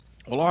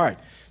Well, all right.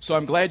 So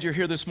I'm glad you're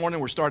here this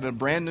morning. We're starting a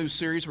brand new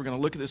series. We're going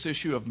to look at this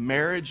issue of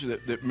marriage,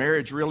 that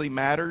marriage really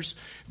matters,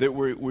 that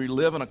we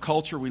live in a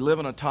culture, we live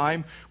in a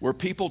time where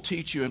people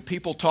teach you and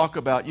people talk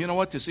about, you know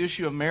what, this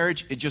issue of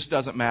marriage, it just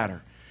doesn't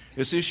matter.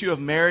 This issue of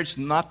marriage,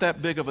 not that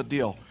big of a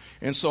deal.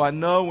 And so I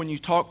know when you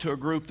talk to a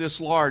group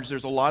this large,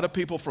 there's a lot of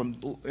people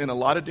in a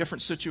lot of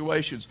different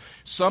situations.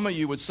 Some of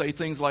you would say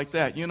things like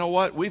that. You know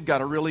what? We've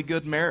got a really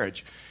good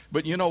marriage.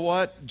 But you know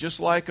what?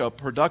 Just like a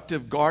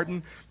productive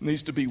garden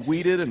needs to be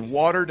weeded and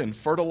watered and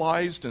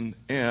fertilized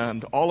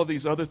and all of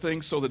these other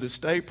things so that it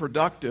stay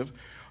productive.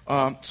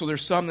 So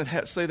there's some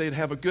that say they'd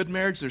have a good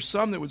marriage. There's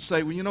some that would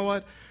say, well, you know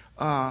what?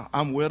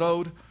 I'm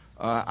widowed.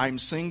 I'm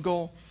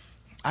single.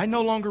 I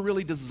no longer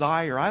really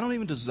desire. I don't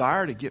even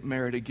desire to get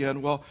married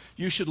again. Well,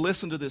 you should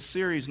listen to this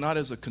series not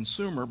as a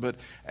consumer, but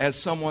as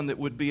someone that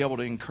would be able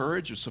to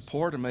encourage or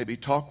support and maybe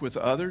talk with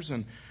others.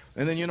 And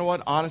then you know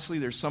what? Honestly,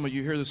 there's some of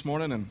you here this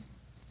morning and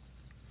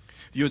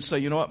you would say,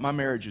 you know what? My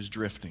marriage is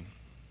drifting.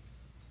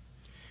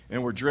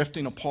 And we're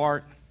drifting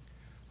apart.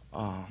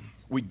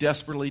 We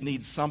desperately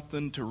need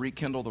something to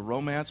rekindle the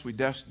romance. We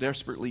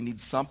desperately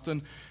need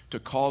something to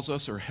cause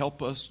us or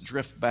help us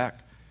drift back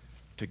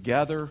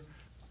together.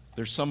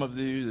 There's some of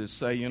you that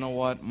say, you know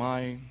what,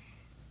 my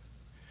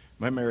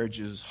marriage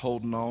is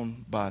holding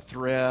on by a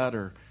thread,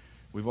 or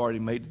we've already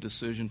made the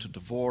decision to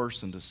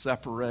divorce and to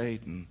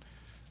separate, and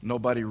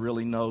nobody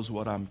really knows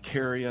what I'm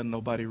carrying.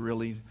 Nobody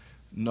really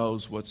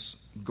knows what's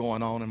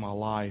going on in my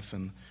life.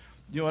 And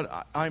you know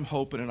what, I'm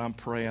hoping and I'm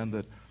praying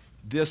that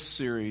this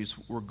series,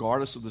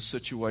 regardless of the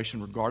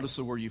situation, regardless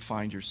of where you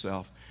find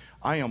yourself,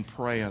 I am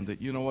praying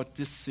that, you know what,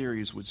 this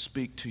series would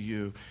speak to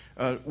you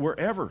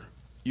wherever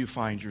you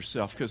find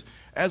yourself. Because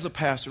as a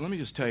pastor, let me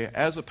just tell you,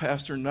 as a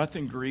pastor,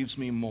 nothing grieves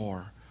me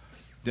more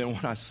than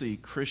when I see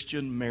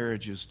Christian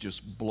marriages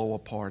just blow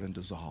apart and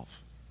dissolve.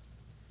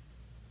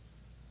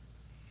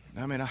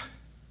 I mean,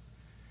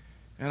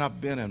 I've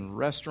been in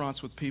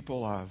restaurants with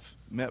people, I've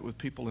met with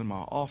people in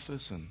my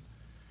office and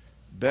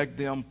begged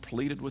them,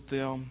 pleaded with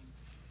them,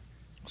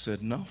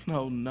 said,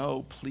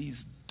 no,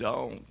 please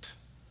don't.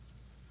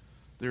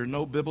 There are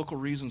no biblical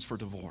reasons for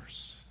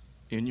divorce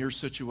in your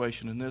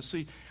situation in this.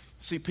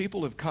 See,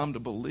 people have come to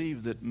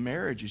believe that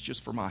marriage is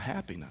just for my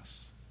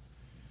happiness.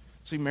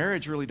 See,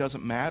 marriage really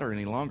doesn't matter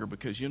any longer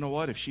because you know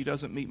what? If she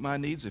doesn't meet my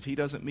needs, if he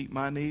doesn't meet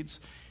my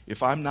needs,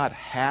 if I'm not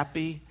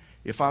happy,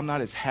 if I'm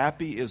not as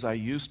happy as I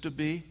used to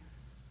be,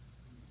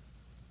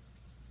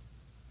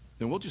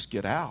 then we'll just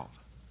get out.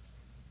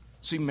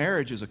 See,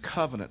 marriage is a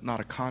covenant, not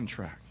a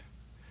contract.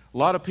 A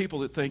lot of people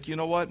that think, you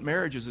know what,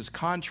 marriage is this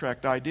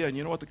contract idea, and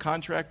you know what the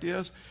contract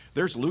is?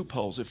 There's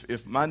loopholes.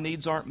 If my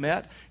needs aren't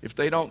met, if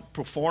they don't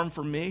perform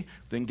for me,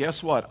 then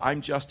guess what?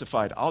 I'm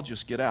justified. I'll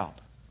just get out.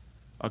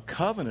 A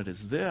covenant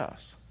is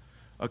this.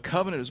 A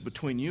covenant is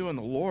between you and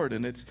the Lord,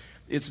 and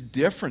it's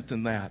different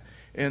than that.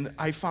 And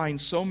I find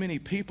so many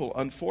people,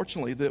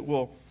 unfortunately, that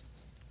will,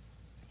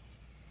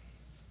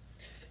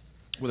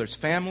 whether it's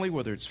family,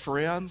 whether it's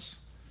friends,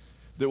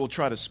 that will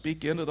try to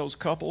speak into those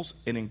couples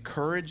and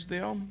encourage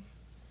them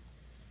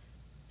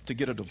to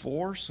get a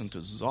divorce and to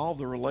dissolve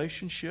the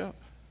relationship.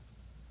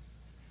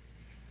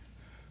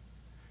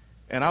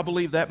 And I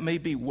believe that may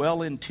be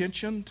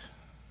well-intentioned,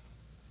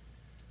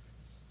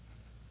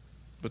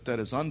 but that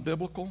is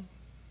unbiblical,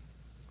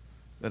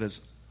 that is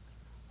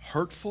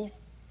hurtful,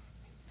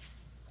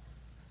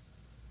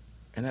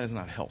 and that is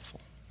not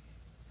helpful.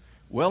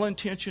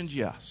 Well-intentioned,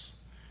 yes,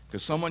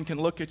 because someone can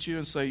look at you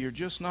and say, you're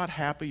just not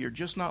happy, you're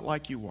just not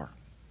like you were.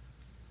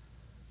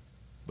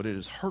 But it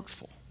is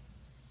hurtful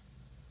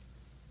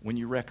when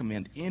you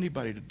recommend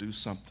anybody to do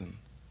something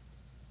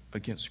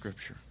against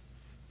Scripture.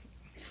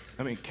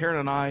 I mean, Karen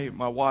and I,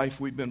 my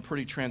wife, we've been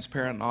pretty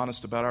transparent and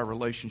honest about our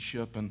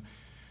relationship, and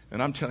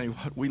I'm telling you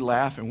what, we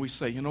laugh and we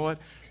say, you know what,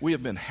 we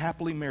have been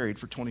happily married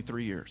for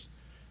 23 years.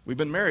 We've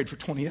been married for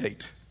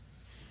 28.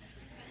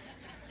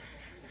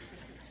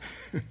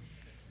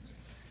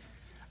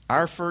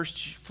 Our first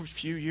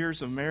few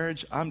years of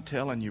marriage, I'm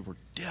telling you, were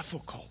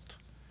difficult.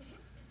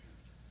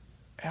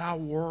 And I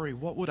worry,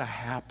 what would have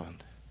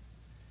happened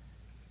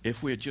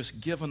if we had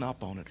just given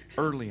up on it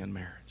early in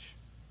marriage,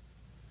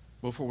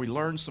 before we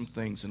learned some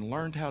things and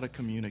learned how to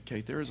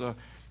communicate? There's a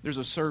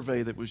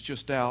survey that was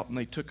just out, and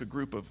they took a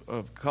group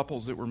of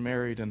couples that were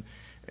married, and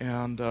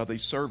they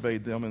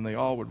surveyed them, and they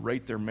all would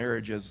rate their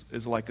marriage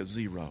as like a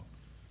 0.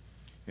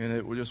 And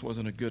it just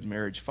wasn't a good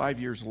marriage. 5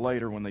 years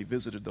later, when they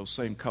visited those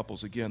same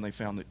couples again, they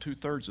found that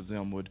 2/3 of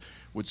them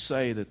would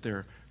say that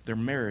their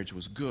marriage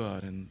was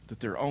good and that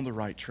they're on the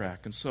right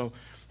track. And so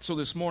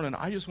this morning,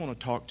 I just want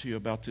to talk to you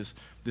about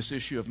this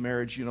issue of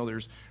marriage. You know,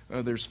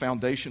 there's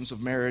foundations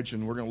of marriage,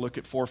 and we're going to look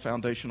at 4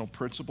 foundational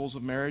principles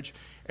of marriage.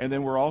 And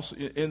then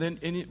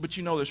but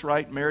you know this,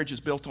 right? Marriage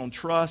is built on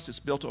trust. It's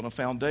built on a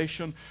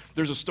foundation.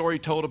 There's a story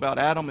told about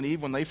Adam and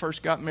Eve when they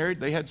first got married.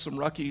 They had some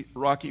rocky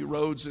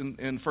roads when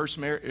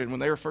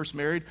they were first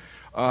married.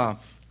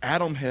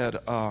 Adam had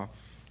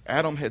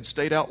Adam had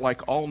stayed out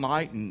like all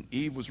night, and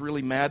Eve was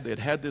really mad. They had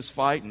had this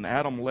fight, and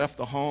Adam left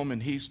the home,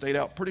 and he stayed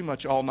out pretty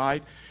much all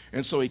night.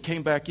 And so he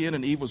came back in,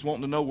 and Eve was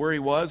wanting to know where he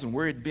was and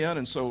where he'd been.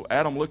 And so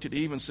Adam looked at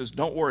Eve and says,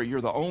 "Don't worry,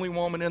 you're the only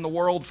woman in the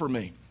world for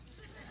me."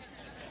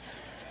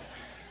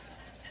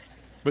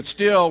 But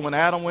still, when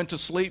Adam went to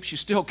sleep, she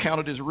still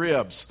counted his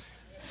ribs.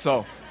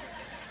 So,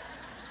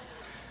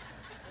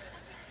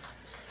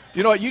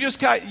 you know what,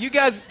 you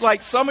guys,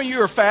 like some of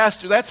you are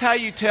faster. That's how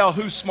you tell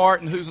who's smart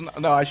and who's not.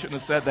 No, I shouldn't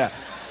have said that.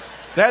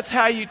 That's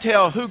how you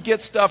tell who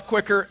gets stuff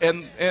quicker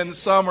and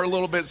some are a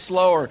little bit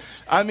slower.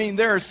 I mean,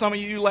 there are some of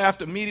you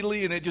laughed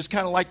immediately and it just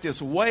kind of like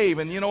this wave.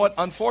 And you know what?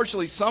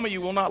 Unfortunately, some of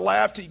you will not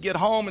laugh till you get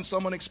home and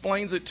someone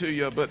explains it to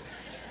you.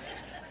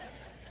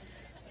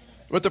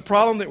 But the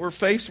problem that we're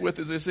faced with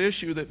is this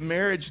issue that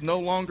marriage no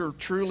longer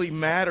truly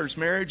matters.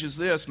 Marriage is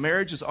this.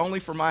 Marriage is only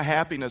for my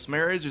happiness.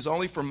 Marriage is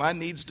only for my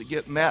needs to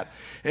get met.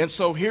 And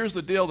so here's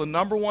the deal. The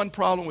number one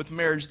problem with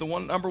marriage,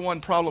 number one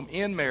problem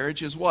in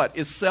marriage is what?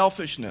 Is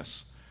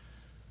selfishness.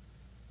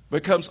 It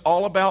becomes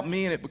all about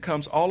me and it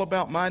becomes all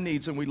about my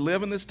needs. And we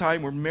live in this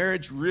time where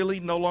marriage really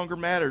no longer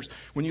matters.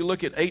 When you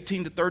look at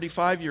 18 to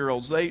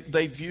 35-year-olds,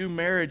 they view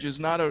marriage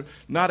as not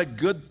a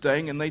good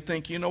thing. And they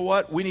think, you know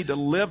what? We need to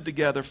live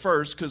together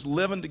first because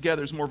living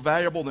together is more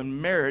valuable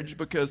than marriage,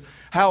 because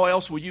how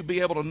else will you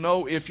be able to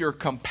know if you're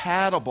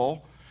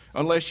compatible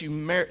unless you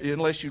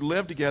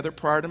live together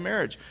prior to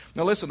marriage?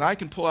 Now listen, I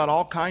can pull out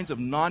all kinds of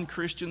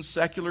non-Christian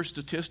secular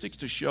statistics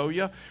to show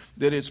you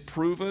that it's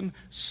proven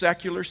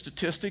secular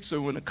statistics. So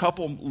when a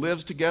couple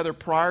lives together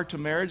prior to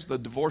marriage, the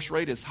divorce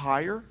rate is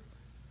higher.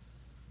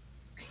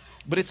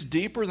 But it's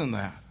deeper than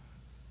that.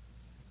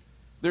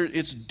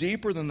 It's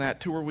deeper than that,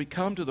 to where we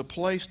come to the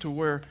place to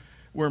where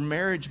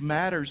marriage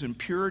matters and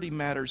purity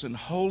matters and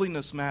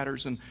holiness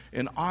matters and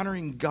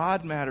honoring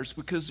God matters,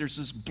 because there's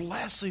this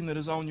blessing that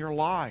is on your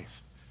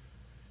life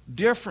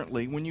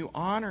differently when you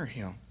honor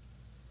Him.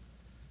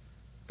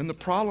 And the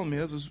problem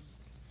is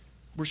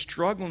we're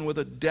struggling with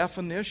a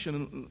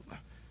definition.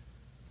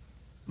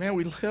 Man,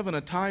 we live in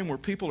a time where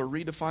people are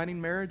redefining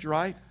marriage,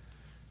 right?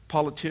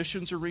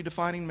 Politicians are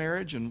redefining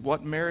marriage and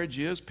what marriage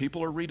is.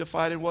 People are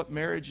redefining what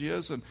marriage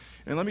is. And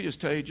let me just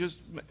tell you,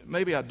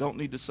 maybe I don't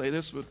need to say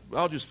this, but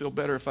I'll just feel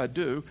better if I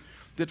do,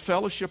 that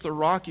Fellowship of the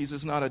Rockies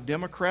is not a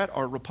Democrat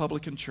or a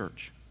Republican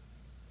church.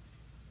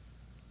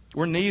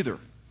 We're neither.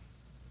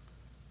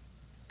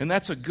 And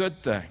that's a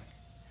good thing.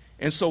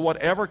 And so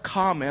whatever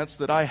comments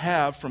that I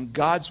have from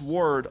God's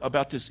Word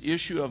about this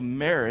issue of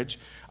marriage,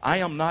 I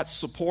am not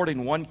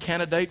supporting one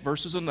candidate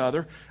versus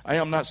another. I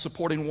am not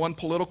supporting one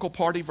political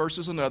party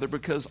versus another,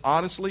 because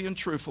honestly and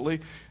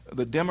truthfully,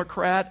 the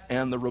Democrat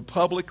and the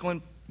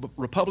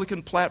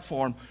Republican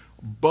platform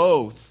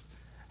both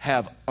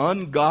have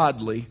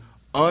ungodly,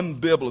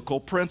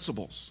 unbiblical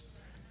principles.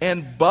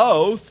 And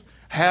both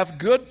have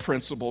good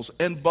principles,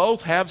 and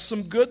both have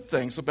some good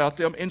things about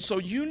them. And so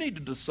you need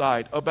to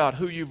decide about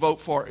who you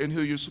vote for and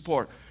who you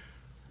support.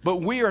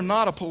 But we are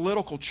not a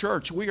political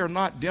church. We are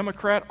not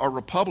Democrat or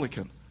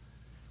Republican.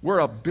 We're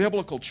a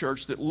biblical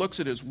church that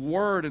looks at His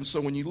Word. And so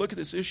when you look at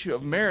this issue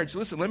of marriage,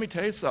 listen, let me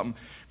tell you something.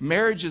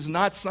 Marriage is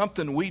not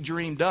something we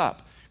dreamed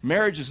up.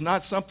 Marriage is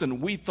not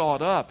something we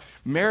thought up.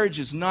 Marriage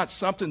is not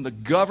something the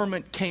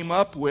government came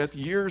up with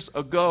years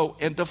ago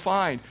and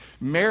defined.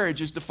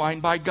 Marriage is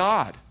defined by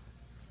God.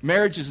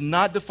 Marriage is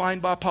not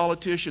defined by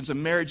politicians,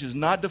 and marriage is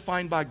not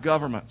defined by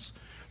governments.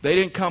 They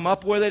didn't come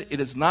up with it. It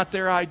is not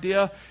their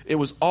idea. It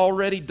was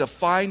already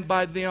defined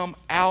by them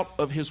out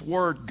of His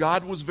Word.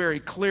 God was very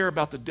clear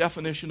about the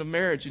definition of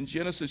marriage in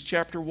Genesis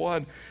chapter 2,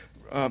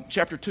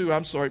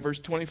 verse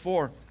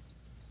 24.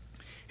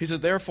 He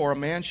says, "Therefore a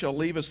man shall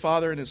leave his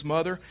father and his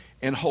mother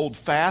and hold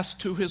fast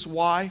to his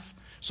wife."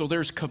 So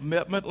there's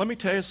commitment. Let me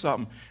tell you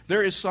something.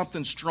 There is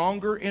something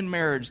stronger in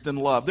marriage than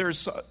love.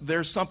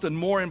 There's something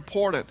more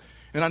important.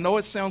 And I know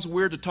it sounds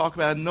weird to talk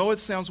about. I know it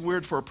sounds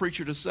weird for a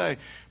preacher to say.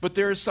 But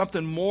there is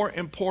something more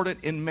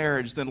important in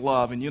marriage than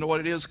love. And you know what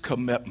it is?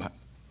 Commitment.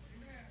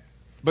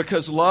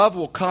 Because love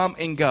will come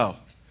and go.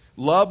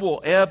 Love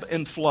will ebb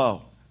and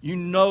flow. You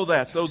know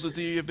that. Those of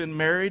you who have been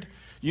married,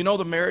 you know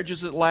the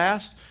marriages that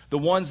last. The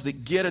ones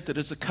that get it, that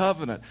it's a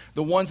covenant.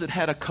 The ones that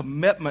had a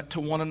commitment to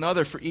one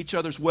another for each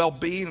other's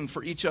well-being and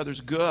for each other's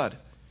good.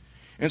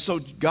 And so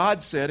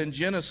God said in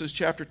Genesis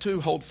chapter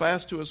 2, hold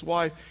fast to his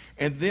wife,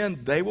 and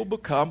then they will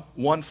become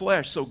one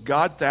flesh. So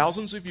God,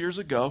 thousands of years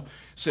ago,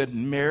 said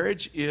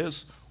marriage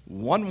is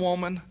one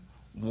woman,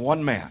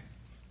 one man.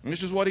 And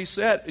this is what He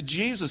said.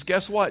 Jesus,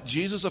 guess what?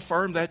 Jesus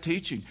affirmed that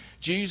teaching.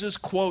 Jesus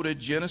quoted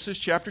Genesis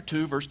chapter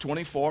 2, verse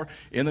 24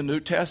 in the New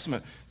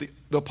Testament. The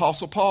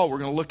Apostle Paul, we're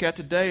going to look at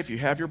today. If you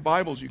have your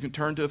Bibles, you can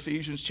turn to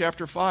Ephesians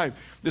chapter 5.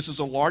 This is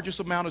the largest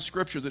amount of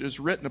Scripture that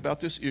is written about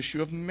this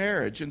issue of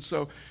marriage. And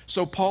so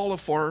Paul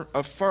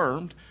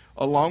affirmed,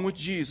 along with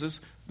Jesus,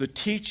 the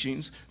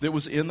teachings that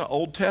was in the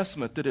Old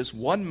Testament, that is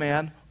one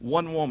man,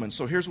 one woman.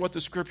 So here's what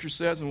the Scripture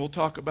says, and we'll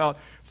talk about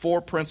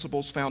 4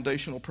 principles,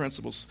 foundational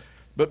principles.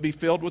 But be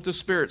filled with the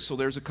Spirit, so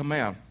there's a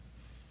command.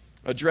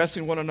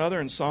 Addressing one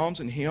another in psalms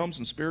and hymns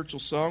and spiritual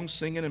songs,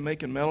 singing and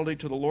making melody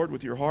to the Lord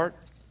with your heart.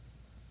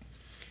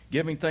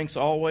 giving thanks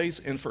always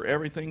and for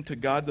everything to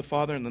God the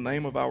Father in the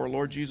name of our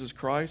Lord Jesus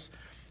Christ,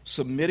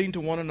 submitting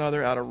to one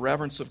another out of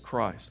reverence of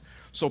Christ.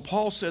 So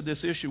Paul said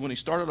this issue when he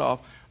started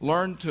off,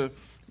 learn to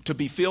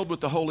be filled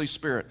with the Holy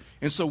Spirit.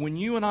 And so when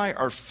you and I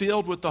are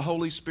filled with the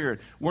Holy Spirit,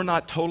 we're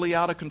not totally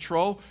out of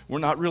control. We're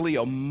not really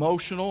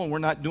emotional, and we're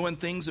not doing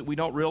things that we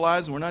don't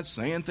realize, and we're not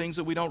saying things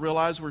that we don't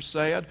realize we're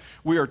saying.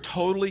 We are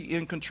totally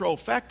in control.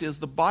 Fact is,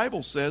 the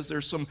Bible says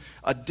there's some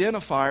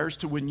identifiers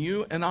to when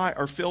you and I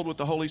are filled with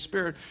the Holy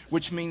Spirit,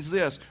 which means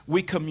this: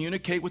 we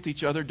communicate with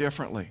each other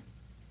differently.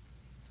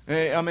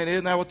 I mean,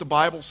 isn't that what the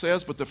Bible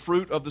says? But the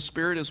fruit of the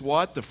Spirit is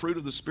what? The fruit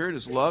of the Spirit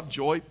is love,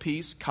 joy,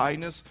 peace,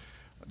 kindness,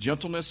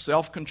 gentleness,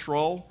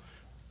 self-control,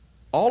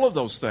 all of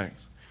those things.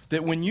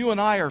 That when you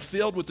and I are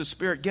filled with the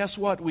Spirit, guess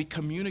what? We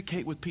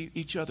communicate with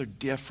each other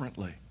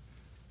differently.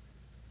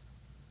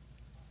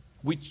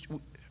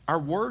 Our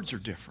words are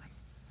different.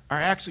 Our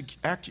acts,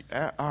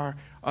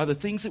 the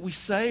things that we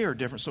say are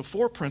different. So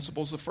 4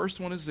 principles. The first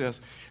one is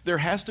this: there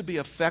has to be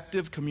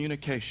effective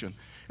communication.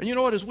 And you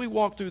know what? As we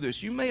walk through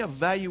this, you may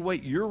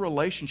evaluate your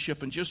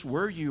relationship and just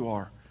where you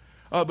are.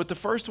 But the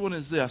first one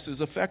is this,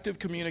 is effective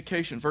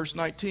communication. Verse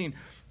 19,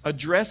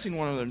 addressing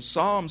one another in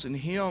psalms and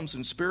hymns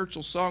and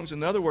spiritual songs.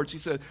 In other words, he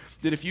said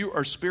that if you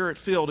are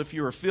Spirit-filled, if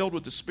you are filled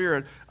with the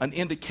Spirit, an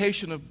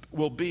indication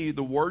will be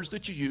the words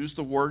that you use,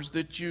 the words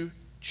that you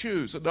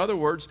choose. In other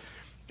words,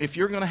 if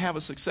you're going to have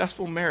a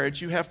successful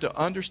marriage, you have to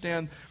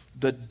understand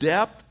the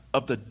depth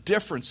of the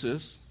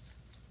differences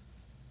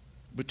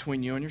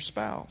between you and your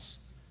spouse.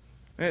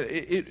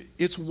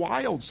 It's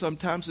wild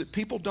sometimes that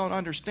people don't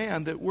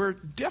understand that we're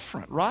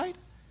different, right?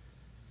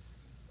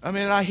 I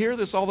mean, I hear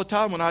this all the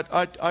time when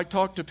I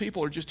talk to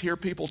people or just hear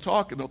people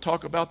talk, and they'll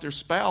talk about their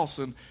spouse,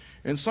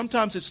 and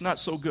sometimes it's not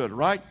so good,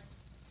 right?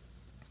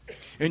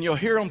 And you'll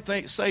hear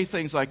them say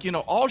things like,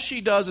 all she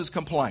does is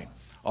complain.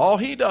 All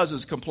he does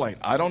is complain.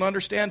 I don't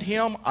understand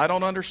him. I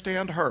don't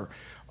understand her.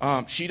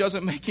 She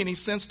doesn't make any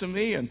sense to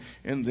me. And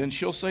then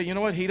she'll say, you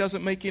know what, he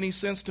doesn't make any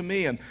sense to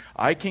me. And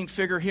I can't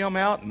figure him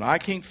out, and I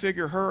can't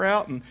figure her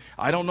out. And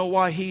I don't know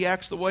why he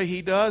acts the way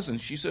he does. And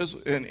she says,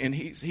 and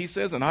he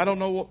says, and I don't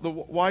know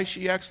why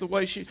she acts the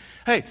way she.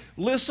 Hey,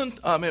 listen,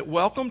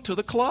 welcome to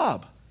the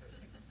club.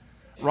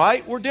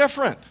 Right? We're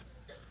different.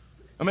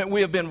 I mean,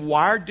 we have been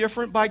wired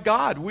different by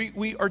God.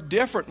 We are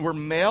different. We're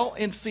male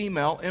and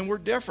female, and we're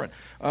different.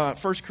 1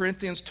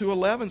 Corinthians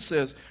 2:11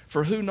 says,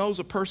 for who knows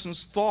a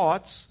person's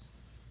thoughts.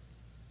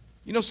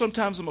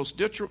 Sometimes the most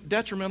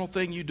detrimental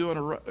thing you do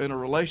in a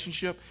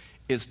relationship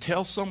is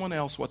tell someone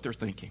else what they're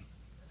thinking.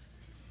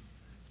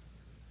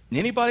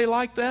 Anybody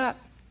like that?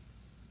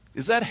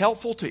 Is that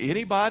helpful to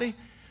anybody?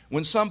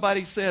 When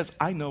somebody says,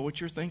 I know what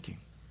you're thinking.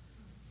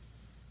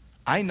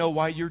 I know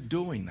why you're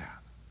doing that.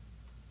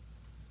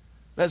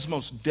 That's the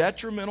most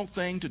detrimental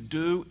thing to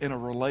do in a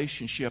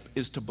relationship,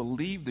 is to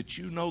believe that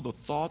you know the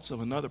thoughts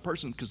of another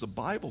person, because the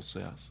Bible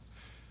says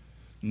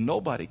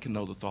nobody can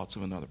know the thoughts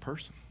of another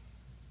person.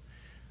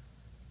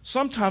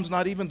 Sometimes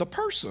not even the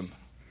person,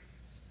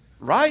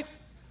 right?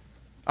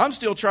 I'm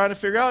still trying to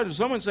figure out, if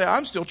someone say,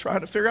 I'm still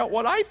trying to figure out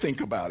what I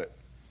think about it,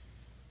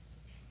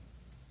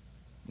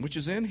 which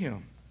is in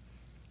him.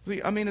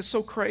 See, I mean, it's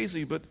so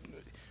crazy, but,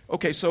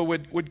 okay, so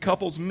would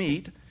couples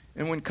meet,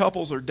 and when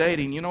couples are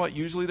dating, you know what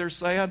usually they're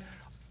saying?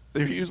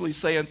 They're usually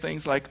saying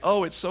things like,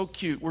 oh, it's so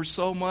cute, we're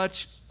so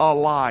much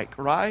alike,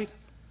 right?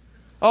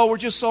 Oh, we're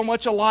just so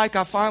much alike,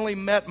 I finally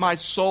met my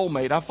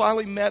soulmate. I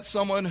finally met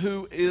someone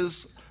who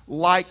is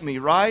like me,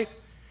 right?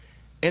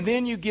 And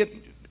then you get,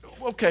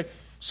 okay,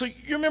 so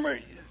you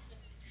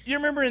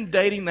remember in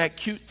dating that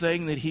cute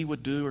thing that he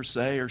would do or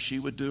say, or she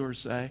would do or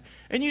say,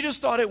 and you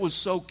just thought it was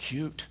so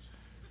cute.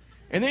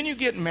 And then you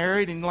get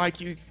married, and now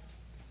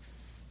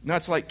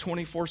it's like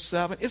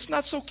 24/7. It's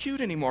not so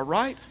cute anymore,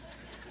 right?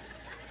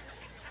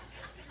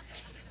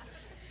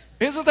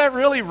 Isn't that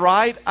really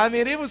right? I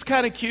mean, it was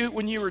kind of cute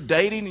when you were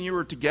dating and you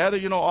were together,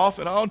 off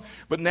and on.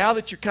 But now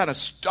that you're kind of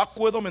stuck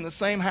with them in the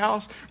same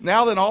house,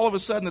 now then all of a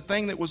sudden the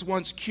thing that was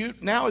once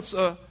cute, now it's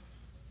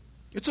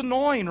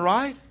annoying,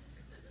 right?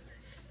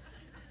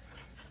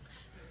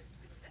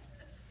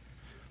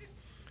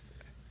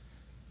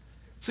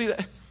 See,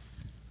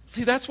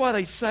 that's why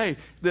they say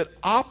that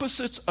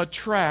opposites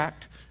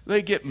attract.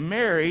 They get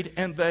married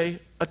and they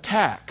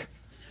attack.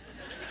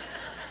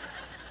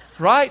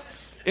 Right?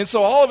 And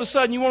so all of a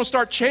sudden you want to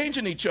start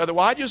changing each other.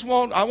 Well,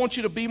 I want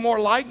you to be more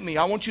like me.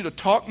 I want you to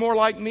talk more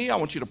like me. I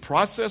want you to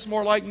process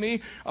more like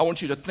me. I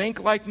want you to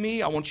think like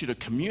me. I want you to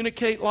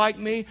communicate like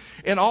me.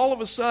 And all of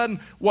a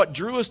sudden, what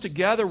drew us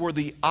together were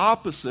the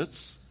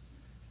opposites.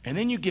 And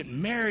then you get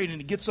married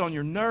and it gets on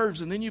your nerves,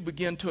 and then you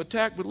begin to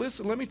attack. But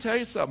listen, let me tell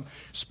you something.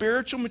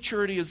 Spiritual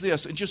maturity is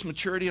this, and just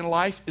maturity in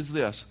life is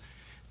this.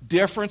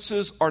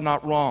 Differences are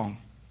not wrong.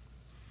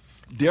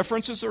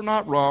 Differences are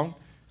not wrong.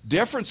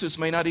 Differences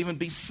may not even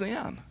be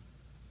sin.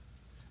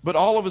 But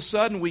all of a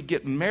sudden we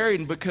get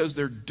married, and because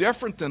they're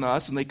different than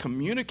us and they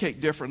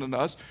communicate different than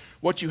us,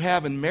 what you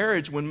have in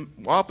marriage when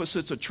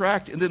opposites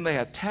attract and then they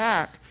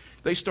attack,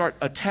 they start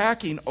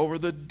attacking over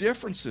the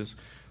differences.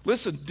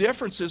 Listen,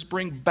 differences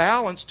bring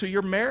balance to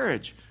your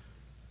marriage.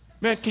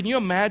 Man, can you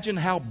imagine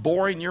how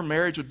boring your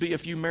marriage would be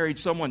if you married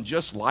someone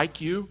just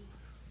like you?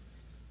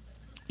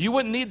 You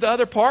wouldn't need the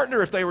other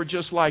partner if they were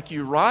just like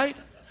you, right?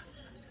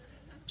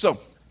 So,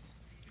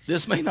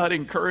 this may not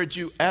encourage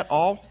you at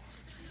all.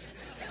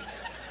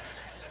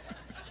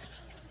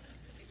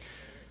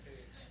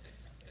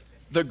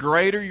 The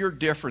greater your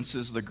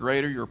differences, the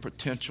greater your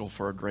potential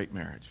for a great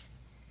marriage.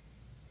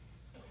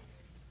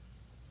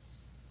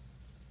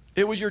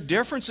 It was your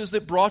differences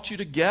that brought you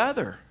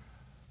together.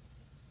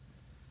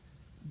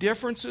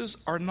 Differences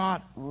are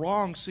not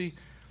wrong. See,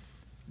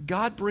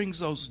 God brings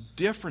those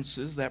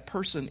differences, that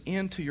person,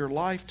 into your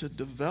life to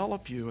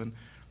develop you. And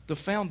the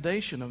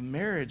foundation of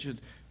marriage, in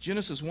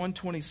Genesis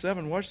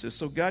 1:27, watch this.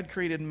 So God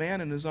created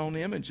man in his own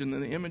image, and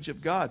in the image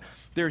of God.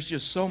 There's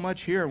just so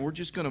much here, and we're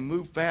just going to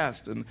move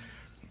fast. And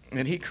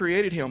he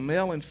created him,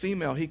 male and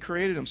female. He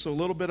created him. So a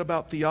little bit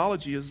about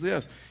theology is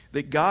this,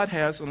 that God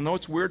has, and I know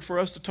it's weird for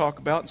us to talk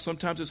about, and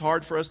sometimes it's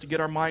hard for us to get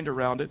our mind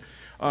around it,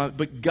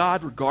 but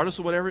God, regardless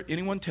of whatever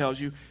anyone tells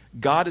you,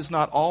 God is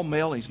not all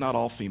male and he's not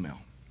all female.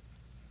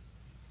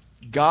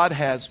 God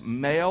has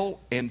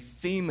male and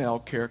female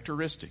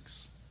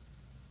characteristics.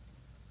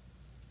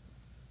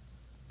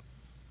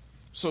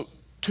 So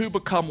two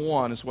become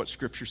one is what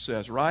Scripture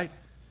says, right?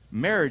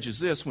 Marriage is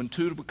this, when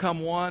two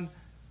become one,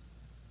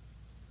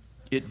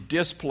 it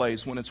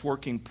displays, when it's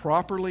working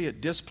properly,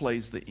 it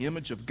displays the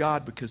image of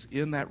God, because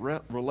in that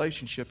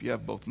relationship you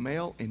have both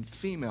male and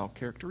female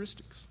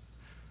characteristics.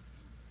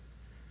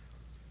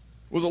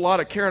 It was a lot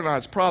of Karen and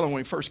I's problem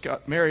when we first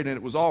got married, and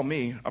it was all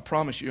me, I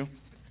promise you.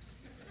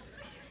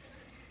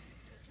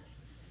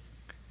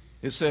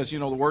 It says, the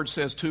word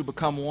says two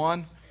become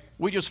one.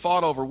 We just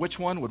fought over which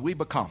one would we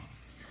become.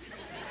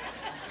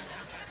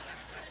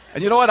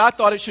 And you know what? I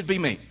thought it should be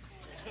me.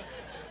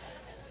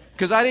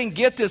 Because I didn't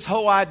get this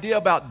whole idea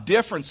about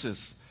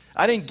differences.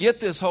 I didn't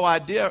get this whole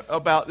idea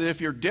about that if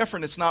you're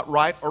different, it's not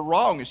right or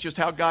wrong. It's just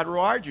how God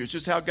wired you. It's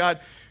just how God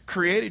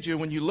created you.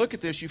 When you look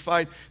at this, you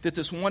find that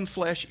this one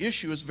flesh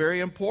issue is very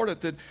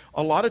important, that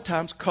a lot of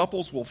times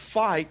couples will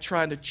fight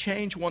trying to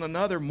change one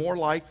another more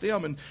like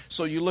them. And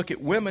so you look at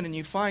women and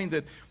you find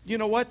that, you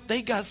know what,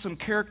 they got some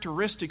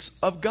characteristics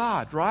of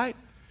God, right?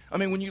 I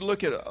mean, when you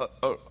look at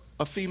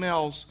a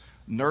female's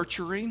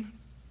nurturing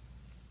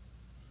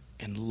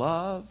and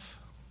love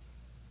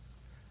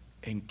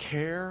and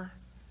care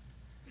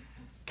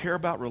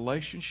about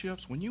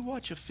relationships. When you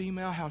watch a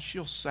female, how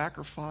she'll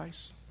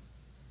sacrifice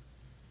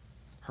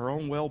her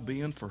own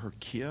well-being for her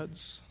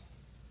kids,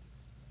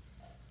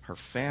 her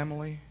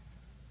family,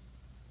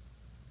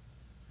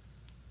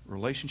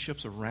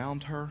 relationships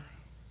around her.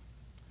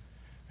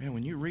 Man,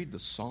 when you read the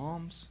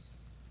Psalms,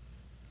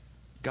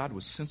 God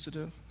was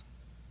sensitive.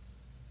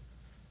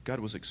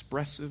 God was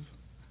expressive.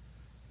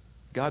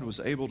 God was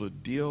able to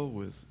deal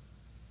with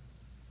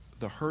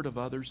the hurt of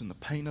others and the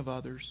pain of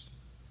others,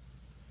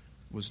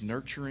 was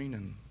nurturing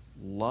and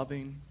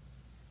loving.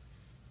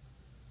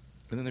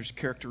 And then there's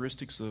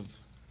characteristics of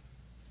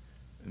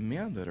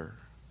men that are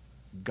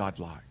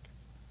godlike.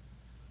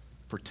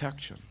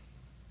 Protection,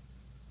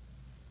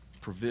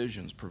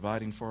 provisions,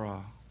 providing for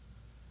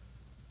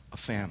a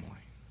family,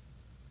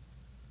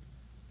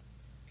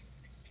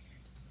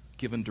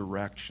 giving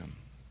direction,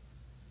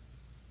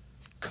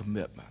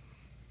 commitment,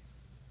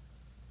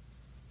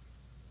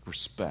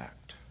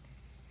 respect.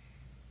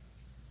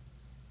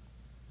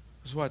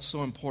 This is why it's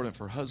so important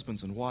for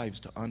husbands and wives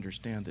to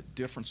understand that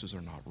differences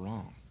are not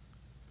wrong.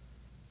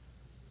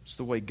 It's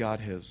the way God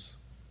has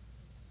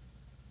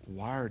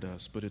wired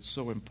us, but it's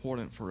so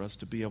important for us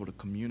to be able to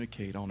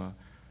communicate on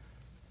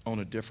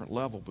a different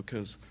level,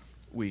 because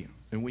we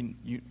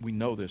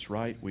know this,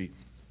 right? We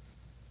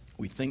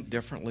think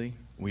differently.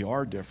 We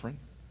are different.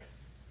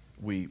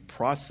 We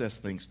process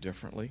things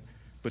differently.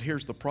 But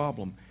here's the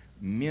problem.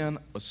 Men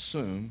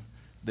assume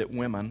that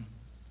women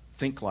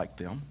think like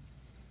them,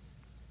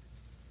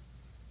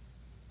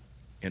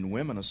 and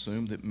women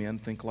assume that men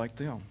think like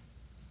them.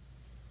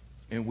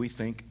 And we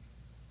think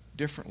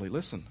differently.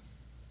 Listen,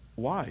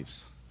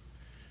 wives,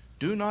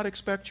 do not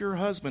expect your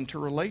husband to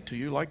relate to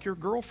you like your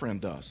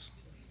girlfriend does.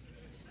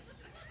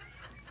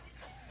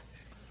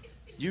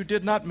 You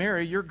did not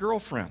marry your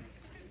girlfriend.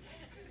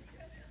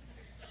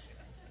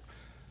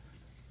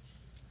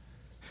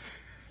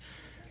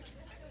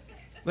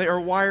 They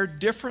are wired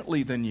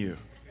differently than you.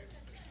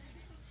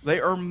 They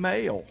are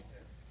male.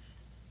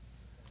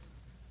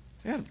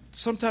 And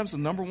sometimes the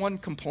number one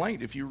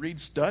complaint, if you read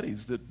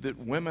studies that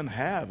women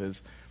have,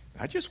 is,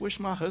 I just wish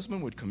my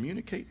husband would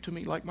communicate to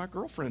me like my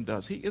girlfriend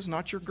does. He is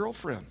not your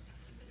girlfriend.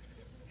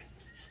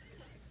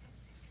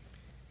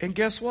 And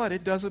guess what?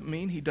 It doesn't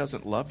mean he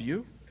doesn't love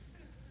you.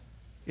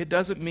 It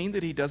doesn't mean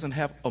that he doesn't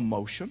have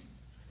emotion.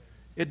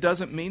 It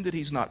doesn't mean that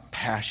he's not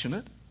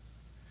passionate.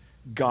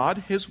 God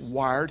has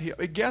wired him.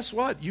 Guess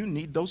what? You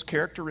need those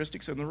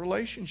characteristics in the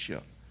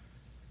relationship.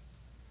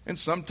 And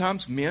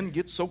sometimes men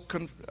get so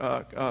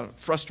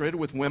frustrated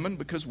with women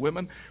because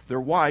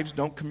their wives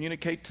don't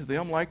communicate to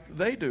them like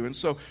they do. And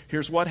so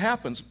here's what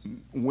happens.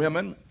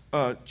 Women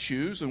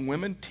choose, and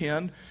women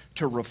tend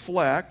to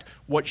reflect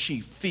what she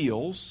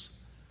feels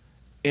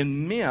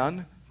And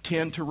men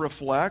tend to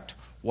reflect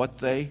what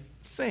they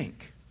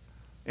think.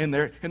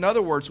 In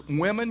other words,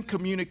 women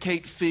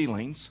communicate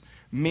feelings,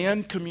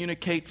 men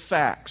communicate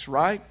facts,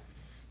 right?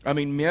 I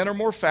mean, men are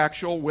more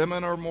factual,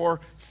 women are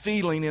more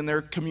feeling in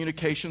their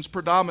communications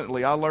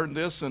predominantly. I learned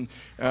this, and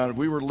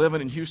we were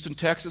living in Houston,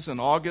 Texas in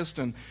August,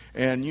 and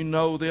you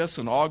know this,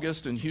 in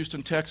August in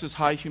Houston, Texas,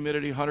 high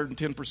humidity,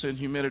 110%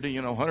 humidity,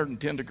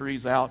 110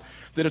 degrees out,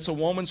 that it's a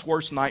woman's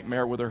worst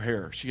nightmare with her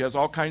hair. She has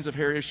all kinds of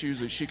hair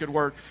issues that she could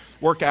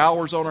work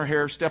hours on her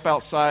hair, step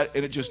outside,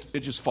 and it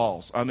just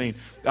falls. I mean,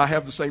 I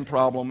have the same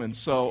problem, and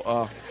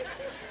so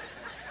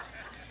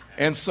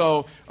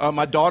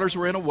my daughters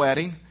were in a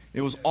wedding. It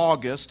was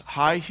August,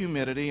 high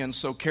humidity, and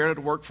so Karen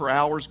had worked for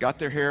hours, got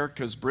their hair,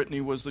 because Brittany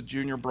was the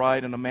junior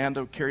bride, and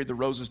Amanda carried the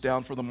roses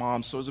down for the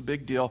mom, so it was a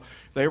big deal.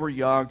 They were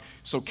young,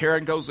 so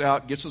Karen goes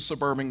out, gets a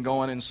Suburban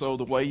going, and so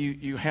the way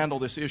you handle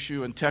this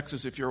issue in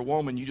Texas, if you're a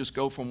woman, you just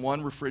go from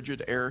one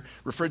refrigerated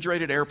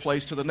air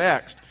place to the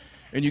next,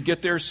 and you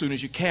get there as soon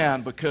as you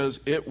can, because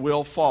it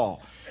will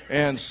fall.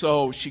 And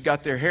so she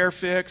got their hair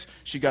fixed.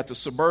 She got the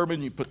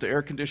Suburban. You put the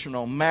air conditioner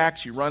on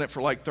max. You run it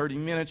for like 30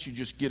 minutes. You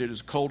just get it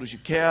as cold as you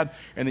can.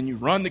 And then you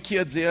run the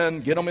kids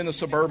in, get them in the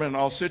Suburban and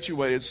all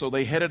situated. So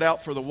they headed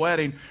out for the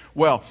wedding.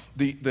 Well,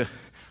 the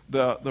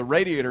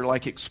radiator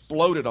like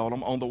exploded on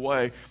them on the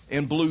way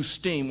and blew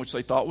steam, which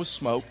they thought was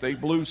smoke. They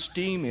blew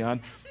steam in.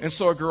 And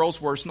so a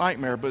girl's worst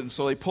nightmare.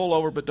 So they pull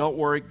over, but don't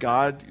worry,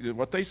 God,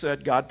 what they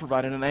said, God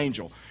provided an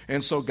angel.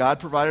 And so God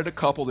provided a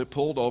couple that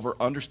pulled over,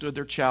 understood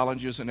their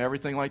challenges and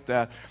everything like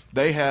that.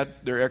 They had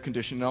their air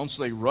conditioning on,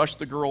 so they rushed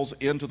the girls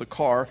into the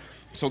car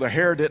so their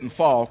hair didn't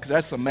fall, because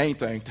that's the main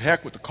thing. To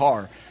heck with the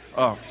car.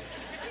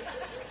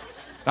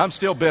 I'm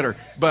still bitter,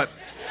 but...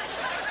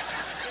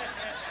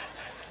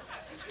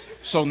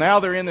 So now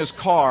they're in this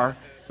car.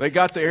 They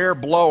got the air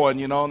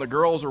blowing, and the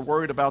girls are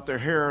worried about their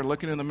hair and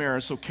looking in the mirror.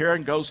 So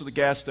Karen goes to the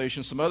gas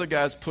station. Some other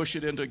guys push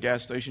it into a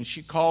gas station.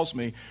 She calls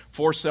me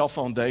for cell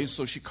phone days.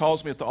 So she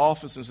calls me at the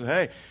office and says,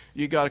 hey,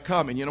 you got to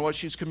come. And you know what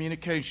she's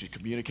communicating? She's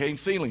communicating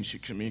feelings.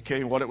 She's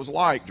communicating what it was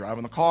like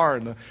driving the car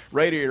and the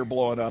radiator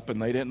blowing up.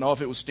 And they didn't know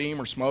if it was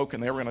steam or smoke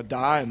and they were going to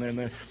die. And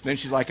then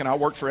she's like, and I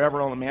worked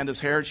forever on Amanda's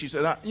hair. And she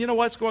said, you know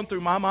what's going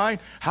through my mind?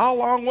 How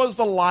long was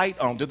the light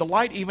on? Did the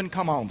light even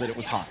come on that it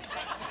was hot?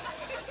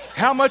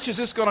 How much is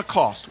this going to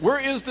cost? Where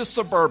is this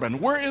Suburban?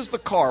 Where is the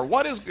car?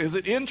 Is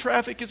it in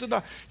traffic? Is it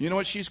not? You know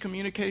what she's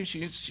communicating?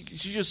 She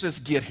just says,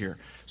 get here.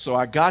 So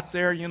I got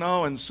there,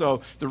 and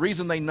so the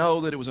reason they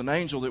know that it was an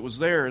angel that was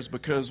there is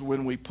because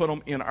when we put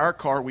them in our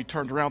car, we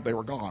turned around, they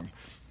were gone.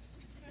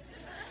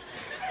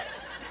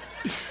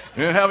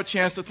 Didn't have a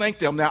chance to thank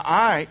them. Now,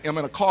 I am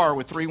in a car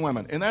with 3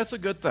 women, and that's a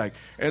good thing.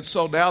 And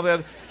so now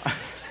that...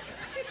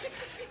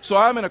 So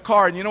I'm in a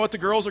car, and you know what the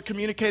girls are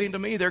communicating to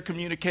me? They're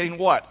communicating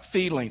what?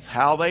 Feelings,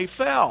 how they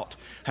felt.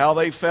 How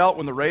they felt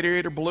when the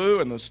radiator blew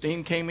and the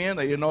steam came in.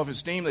 They didn't know if it was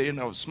steam. They didn't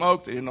know if it was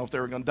smoke. They didn't know if they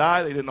were going to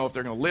die. They didn't know if they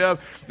were going to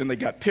live. Then they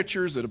got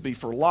pictures that would be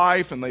for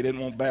life, and they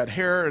didn't want bad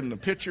hair in the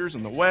pictures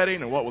and the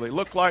wedding, and what will they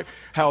look like,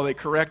 how will they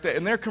correct that.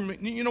 And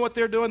you know what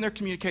they're doing? They're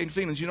communicating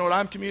feelings. You know what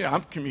I'm communicating?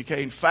 I'm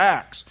communicating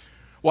facts.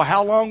 Well,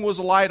 how long was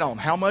the light on?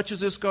 How much is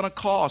this going to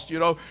cost?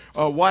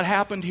 What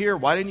happened here?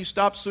 Why didn't you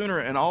stop sooner?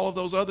 And all of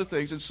those other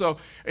things.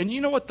 And you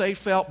know what they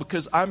felt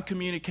because I'm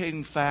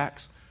communicating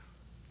facts?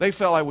 They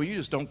felt like, well,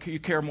 you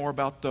care more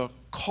about the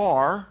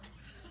car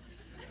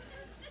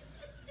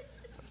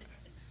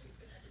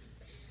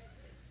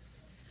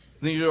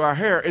than you do our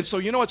hair. And so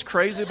you know what's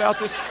crazy about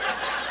this?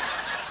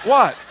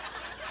 What?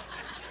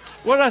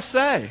 What did I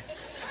say?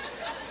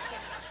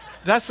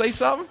 Did I say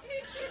something?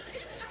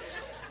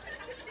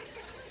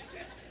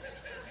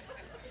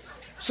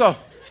 So,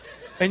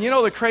 and you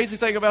know the crazy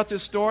thing about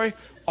this story?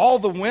 All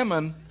the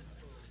women,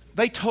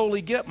 they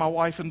totally get my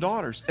wife and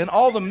daughters. And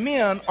all the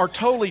men are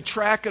totally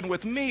tracking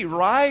with me,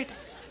 right?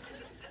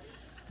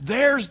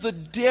 There's the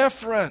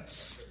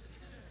difference.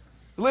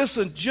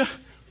 Listen,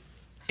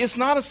 it's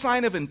not a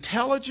sign of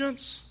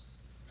intelligence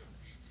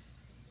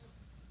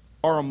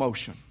or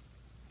emotion.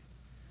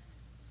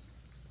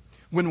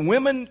 When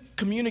women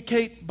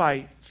communicate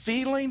by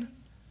feeling,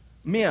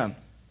 men,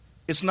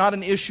 it's not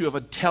an issue of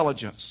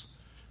intelligence.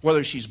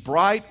 Whether she's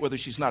bright, whether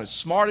she's not as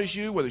smart as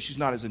you, whether she's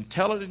not as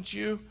intelligent as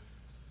you.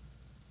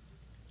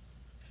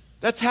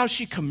 That's how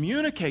she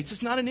communicates.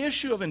 It's not an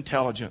issue of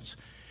intelligence.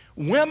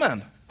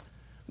 Women,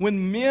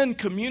 when men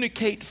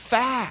communicate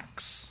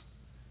facts,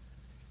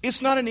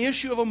 it's not an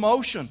issue of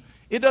emotion.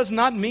 It does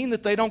not mean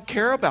that they don't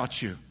care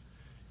about you.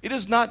 It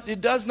does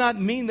not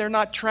mean they're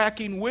not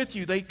tracking with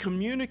you. They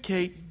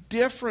communicate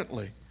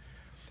differently.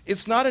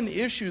 It's not an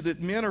issue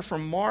that men are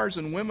from Mars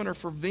and women are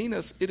from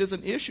Venus. It is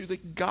an issue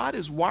that God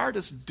has wired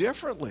us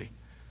differently.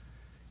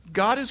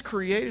 God has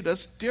created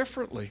us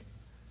differently.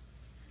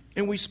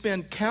 And we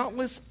spend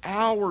countless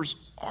hours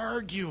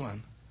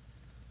arguing.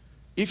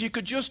 If you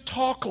could just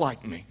talk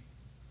like me,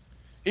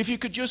 if you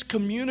could just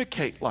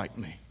communicate like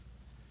me,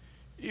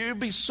 it would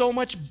be so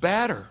much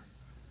better.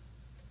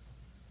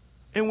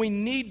 And we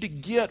need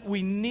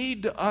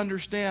to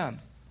understand,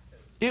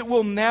 it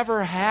will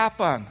never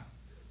happen.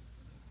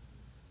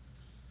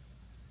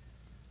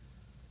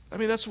 I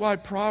mean, that's why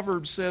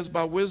Proverbs says,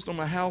 by wisdom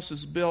a house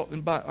is built,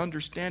 and by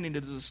understanding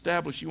it is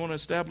established. You want to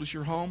establish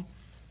your home?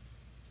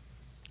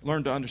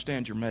 Learn to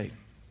understand your mate.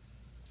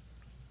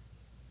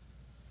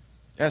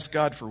 Ask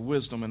God for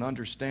wisdom and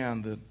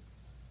understand that,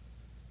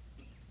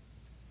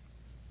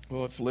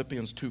 well, what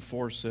Philippians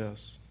 2:4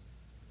 says,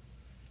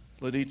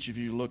 let each of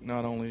you look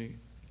not only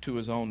to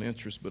his own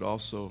interest, but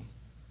also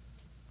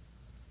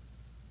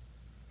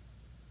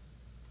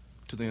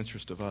to the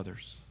interest of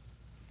others.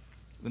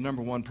 The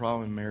number one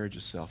problem in marriage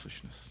is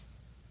selfishness.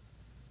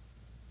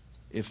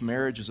 If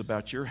marriage is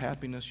about your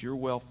happiness, your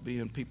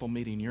well-being, people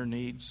meeting your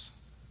needs,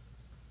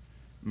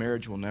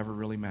 marriage will never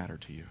really matter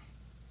to you.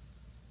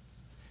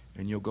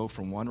 And you'll go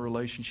from one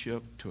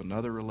relationship to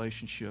another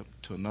relationship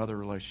to another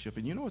relationship.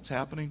 And you know what's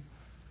happening?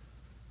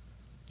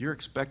 You're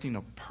expecting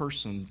a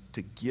person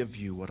to give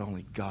you what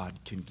only God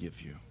can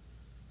give you.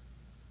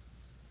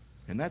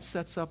 And that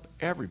sets up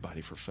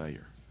everybody for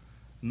failure.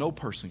 No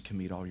person can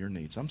meet all your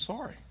needs. I'm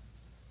sorry.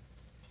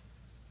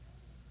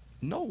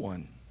 No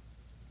one.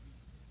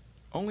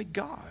 Only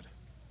God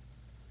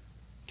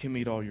can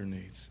meet all your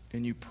needs.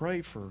 And you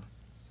pray for,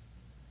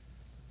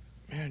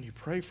 you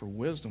pray for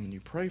wisdom and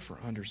you pray for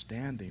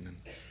understanding. And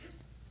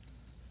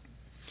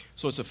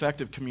so it's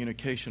effective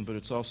communication, but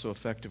it's also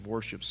effective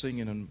worship.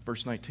 Singing in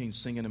verse 19,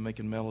 singing and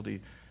making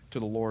melody to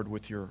the Lord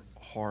with your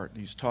heart.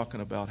 He's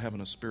talking about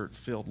having a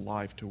spirit-filled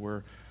life to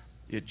where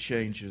it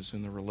changes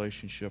in the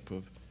relationship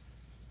of,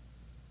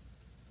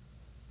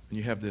 and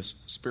you have this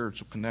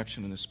spiritual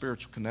connection, and the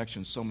spiritual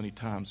connection so many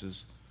times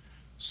is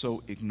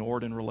so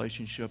ignored in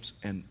relationships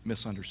and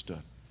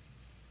misunderstood.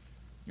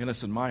 And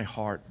listen, my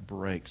heart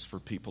breaks for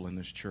people in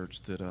this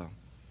church that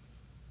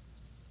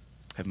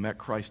have met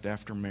Christ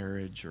after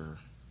marriage or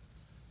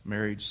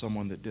married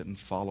someone that didn't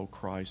follow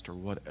Christ or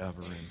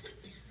whatever,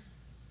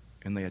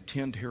 and they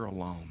attend here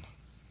alone.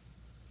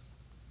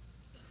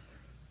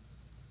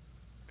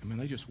 I mean,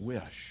 they just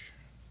wish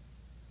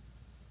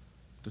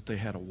that they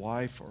had a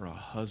wife or a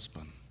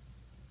husband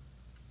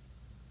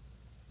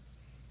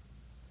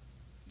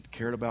that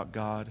cared about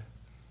God,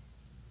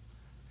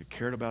 that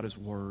cared about His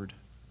Word,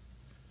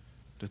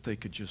 that they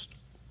could just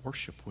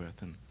worship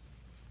with. And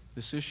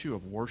this issue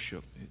of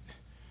worship,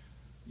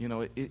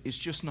 it's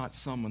just not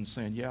someone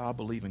saying, yeah, I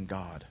believe in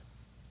God.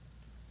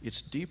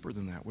 It's deeper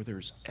than that, where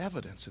there's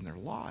evidence in their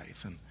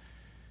life and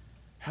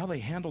how they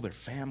handle their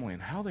family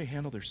and how they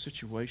handle their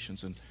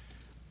situations.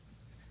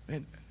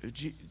 And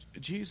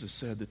Jesus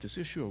said that this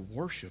issue of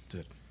worship,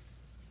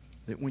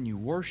 that when you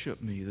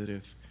worship me,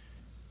 that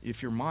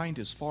if your mind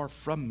is far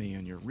from me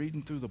and you're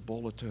reading through the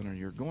bulletin or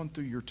you're going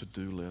through your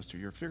to-do list or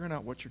you're figuring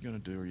out what you're going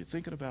to do or you're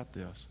thinking about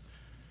this,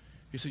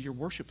 he said your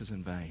worship is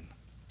in vain.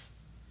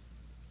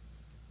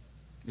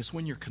 It's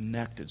when you're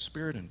connected,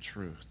 spirit and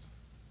truth.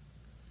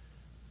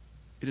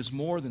 It is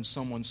more than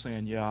someone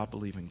saying, yeah, I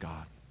believe in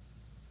God.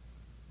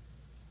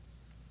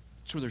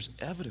 It's where there's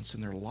evidence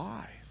in their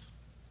life.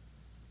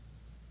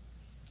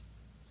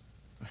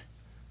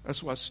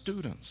 That's why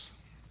students,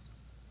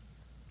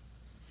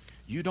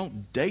 you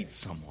don't date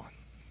someone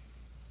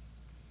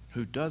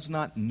who does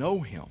not know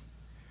Him.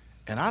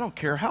 And I don't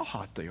care how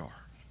hot they are.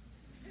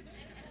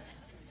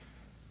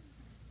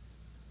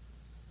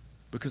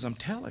 Because I'm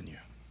telling you,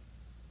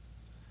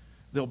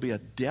 there'll be a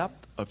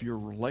depth of your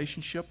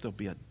relationship, there'll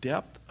be a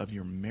depth of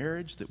your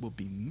marriage that will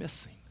be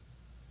missing.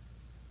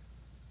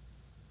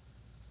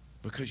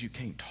 Because you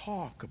can't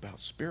talk about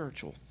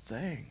spiritual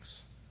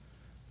things.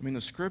 I mean,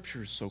 the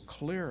Scripture is so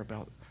clear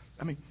about,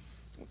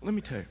 let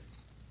me tell you.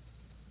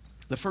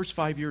 The first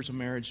 5 years of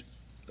marriage,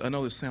 I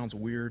know this sounds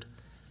weird,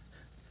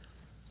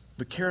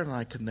 but Karen and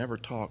I could never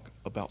talk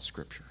about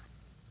Scripture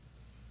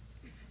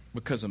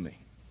because of me.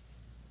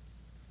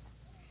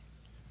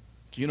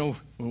 You know,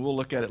 when we'll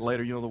look at it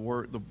later,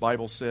 the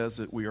Bible says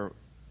that we are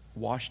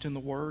washed in the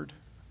Word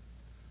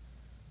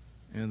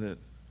and that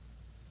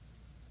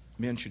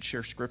men should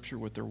share Scripture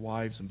with their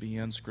wives and be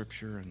in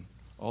Scripture and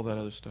all that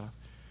other stuff.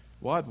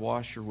 Well, I'd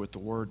wash her with the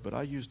Word, but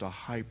I used a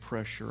high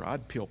pressure,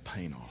 I'd peel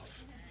paint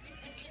off.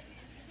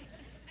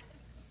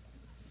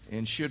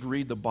 And she'd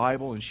read the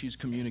Bible, and she's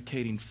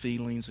communicating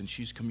feelings, and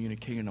she's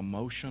communicating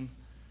emotion.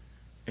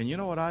 And you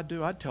know what I'd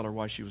do? I'd tell her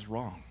why she was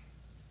wrong.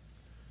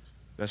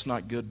 That's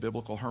not good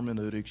biblical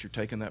hermeneutics. You're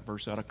taking that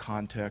verse out of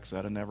context.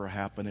 That'd never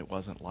happen. It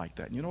wasn't like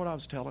that. And you know what I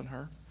was telling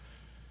her?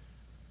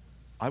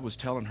 I was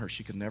telling her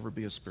she could never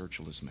be as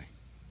spiritual as me.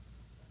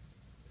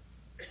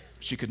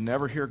 She could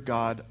never hear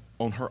God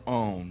on her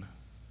own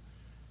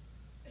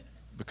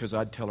because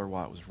I'd tell her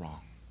why it was wrong.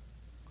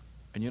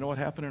 And you know what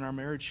happened in our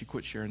marriage? She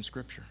quit sharing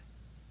Scripture.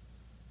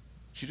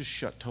 She just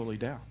shut totally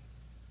down.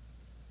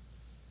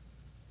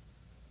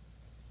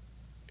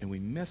 And we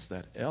missed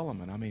that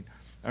element.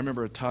 I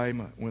remember a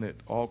time when it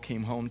all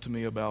came home to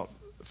me about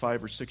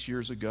 5 or 6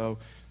 years ago.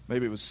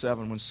 Maybe it was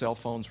 7, when cell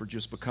phones were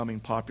just becoming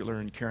popular,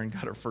 and Karen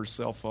got her first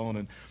cell phone.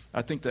 And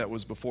I think that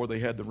was before they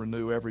had the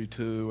renew every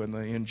 2 and the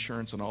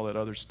insurance and all that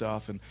other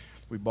stuff. And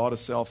we bought a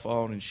cell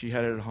phone, and she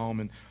had it at home.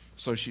 And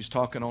so she's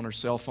talking on her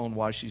cell phone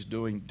while she's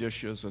doing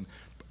dishes. And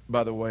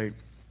by the way,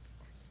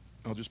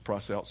 I'll just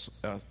process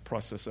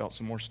out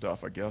some more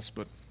stuff, I guess.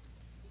 But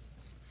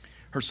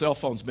her cell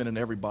phone's been in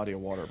every body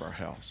of water of our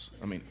house.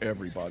 I mean,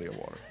 every body of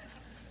water.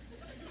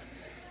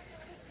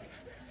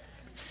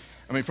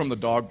 I mean, from the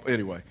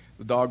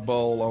dog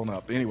bowl on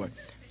up. Anyway,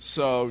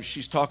 so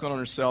she's talking on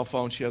her cell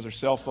phone. She has her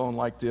cell phone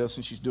like this,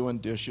 and she's doing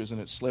dishes, and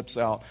it slips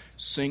out,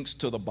 sinks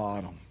to the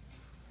bottom.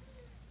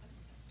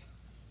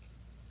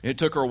 It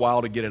took her a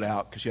while to get it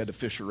out because she had to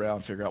fish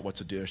around, figure out what's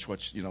a dish,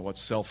 what's a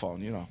cell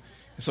phone, And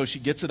so she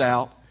gets it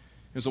out.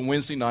 It was a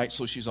Wednesday night,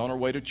 so she's on her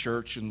way to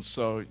church, and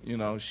so,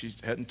 she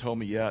hadn't told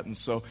me yet. And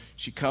so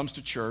she comes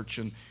to church,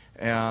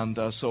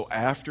 and so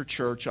after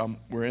church,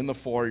 we're in the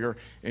foyer,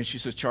 and she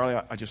says,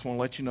 Charlie, I just want to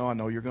let you know, I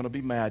know you're going to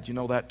be mad. You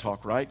know that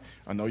talk, right?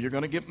 I know you're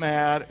going to get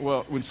mad.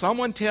 Well, when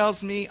someone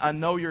tells me I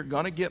know you're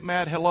going to get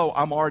mad, hello,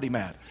 I'm already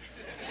mad,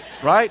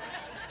 right?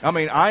 I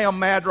mean, I am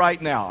mad right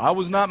now. I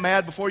was not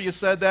mad before you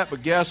said that,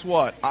 but guess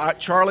what?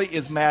 Charlie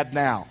is mad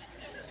now.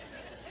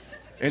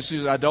 And she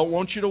says, I don't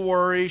want you to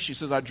worry. She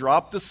says, I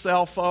dropped the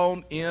cell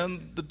phone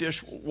in the dish.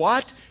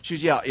 What? She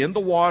says, yeah, in the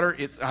water.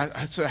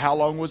 I said, how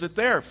long was it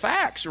there?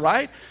 Facts,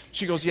 right?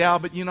 She goes, yeah,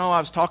 but I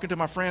was talking to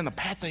my friend. The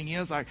bad thing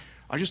is,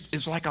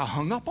 it's like I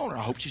hung up on her.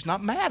 I hope she's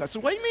not mad. I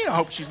said, what do you mean I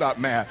hope she's not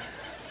mad?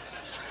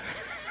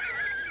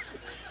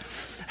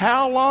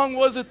 How long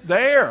was it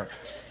there?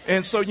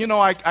 And so,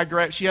 I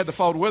grabbed, she had the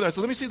phone with her. I said,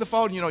 let me see the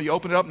phone. You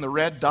open it up and the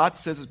red dot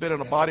says it's been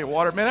in a body of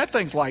water. Man, that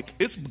thing's like,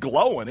 it's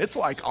glowing. It's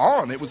like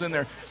on. It was in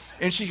there.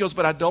 And she goes,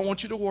 but I don't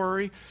want you to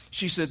worry.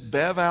 She said,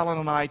 Bev Allen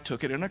and I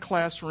took it in a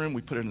classroom.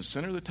 We put it in the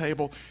center of the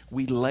table.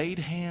 We laid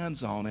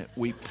hands on it.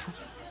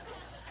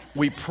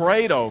 We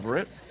prayed over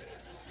it.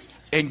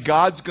 And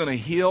God's going to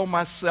heal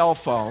my cell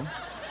phone.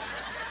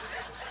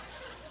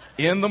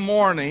 In the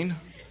morning,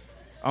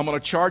 I'm going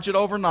to charge it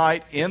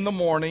overnight. In the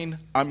morning,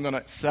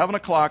 7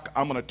 o'clock,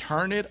 I'm going to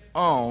turn it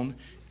on,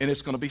 and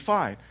it's going to be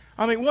fine.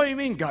 I mean, what do you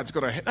mean God's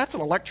going to? That's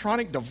an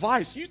electronic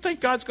device. You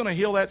think God's going to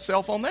heal that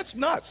cell phone? That's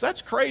nuts. That's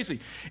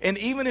crazy. And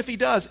even if he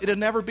does, it'll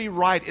never be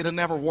right. It'll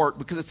never work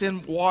because it's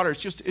in water.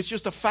 It's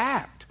just a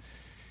fact.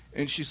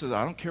 And she says,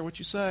 I don't care what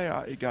you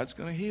say. God's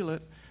going to heal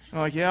it. I'm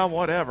like, yeah,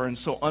 whatever. And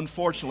so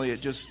unfortunately, it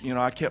just,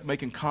 I kept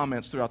making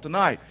comments throughout the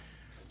night.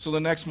 So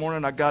the next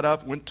morning, I got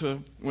up, went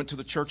to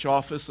the church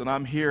office, and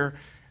I'm here.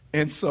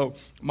 And so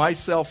my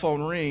cell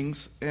phone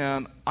rings,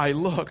 and I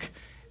look.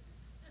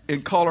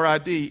 In caller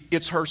ID,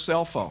 it's her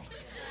cell phone.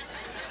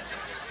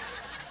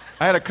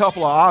 I had a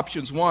couple of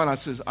options. One, I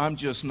says, I'm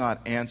just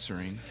not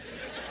answering.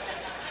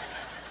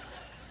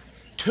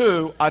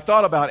 Two, I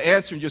thought about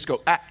answering, just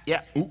go,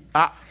 yeah, ooh,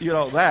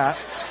 that.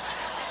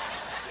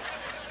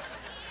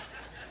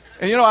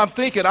 And I'm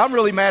thinking, I'm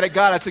really mad at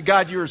God. I said,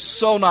 God, you're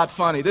so not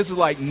funny. This is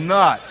like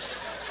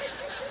nuts.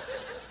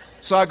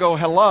 So I go,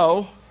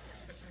 hello.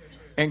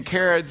 And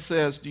Karen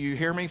says, do you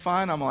hear me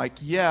fine? I'm like,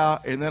 yeah.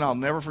 And then I'll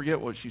never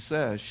forget what she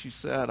says. She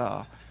said,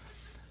 I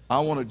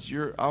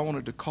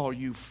wanted to call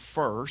you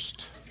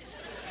first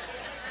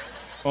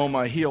on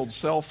my healed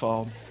cell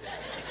phone.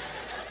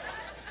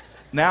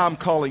 Now I'm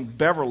calling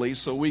Beverly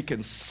so we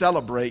can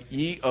celebrate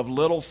ye of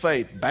little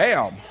faith.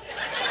 Bam.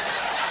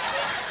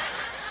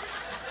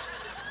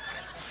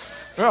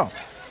 Well,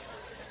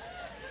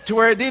 to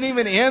where it didn't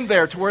even end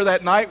there, to where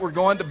that night we're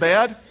going to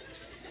bed.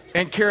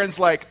 And Karen's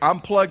like,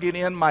 I'm plugging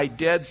in my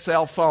dead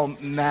cell phone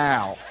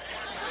now.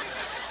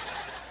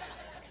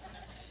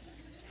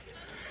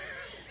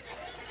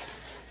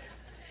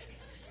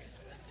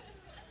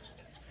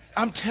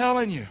 I'm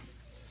telling you.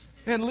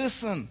 And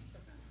listen,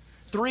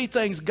 3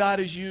 things God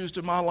has used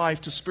in my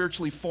life to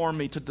spiritually form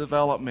me, to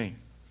develop me.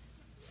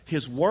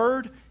 His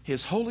Word,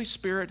 His Holy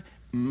Spirit,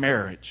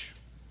 marriage.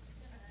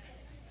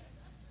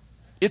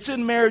 It's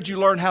in marriage you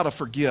learn how to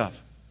forgive.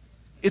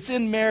 It's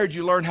in marriage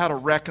you learn how to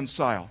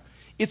reconcile.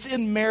 It's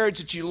in marriage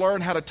that you learn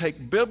how to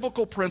take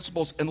biblical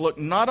principles and look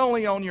not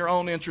only on your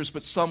own interests,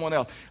 but someone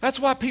else. That's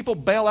why people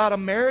bail out of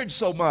marriage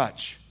so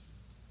much.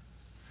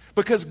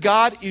 Because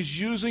God is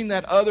using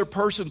that other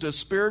person to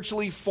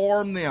spiritually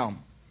form them.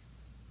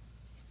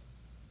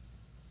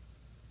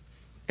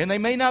 And they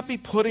may not be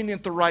putting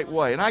it the right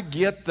way, and I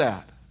get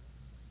that.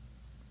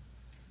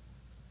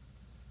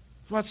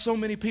 That's why so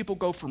many people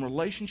go from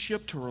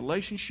relationship to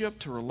relationship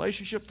to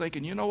relationship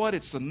thinking, you know what,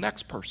 it's the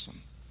next person.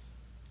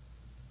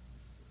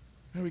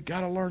 And we've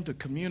got to learn to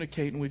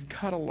communicate, and we've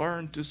got to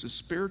learn just a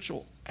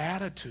spiritual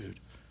attitude.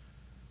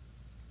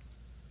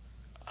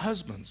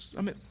 Husbands,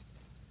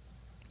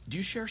 do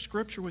you share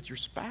Scripture with your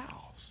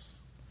spouse?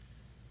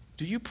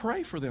 Do you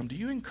pray for them? Do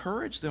you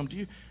encourage them?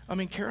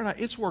 Karen,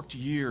 it's worked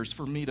years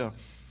for me to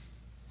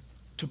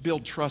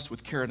build trust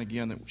with Karen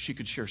again that she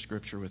could share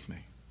Scripture with me.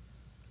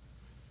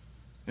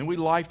 And we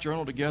life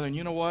journal together, and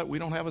you know what? We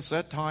don't have a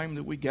set time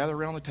that we gather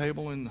around the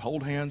table and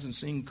hold hands and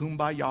sing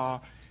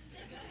Kumbaya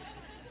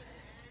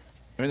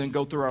and then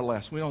go through our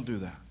list. We don't do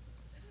that.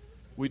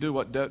 We do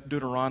what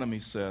Deuteronomy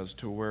says,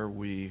 to where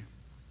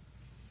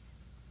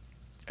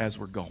as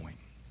we're going.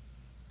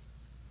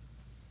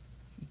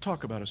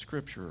 Talk about a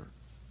scripture.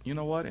 You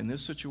know what? In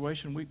this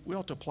situation, we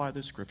ought to apply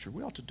this scripture.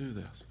 We ought to do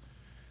this.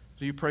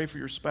 Do you pray for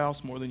your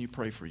spouse more than you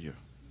pray for you?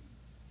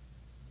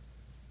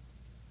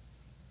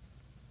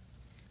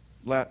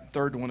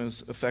 Third one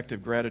is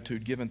effective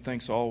gratitude, giving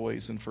thanks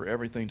always and for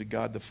everything to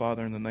God the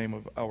Father in the name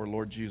of our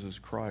Lord Jesus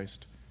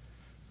Christ.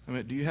 I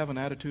mean, do you have an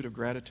attitude of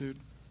gratitude?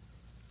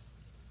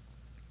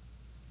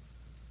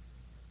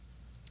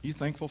 Are you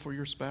thankful for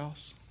your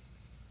spouse?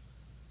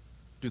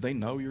 Do they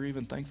know you're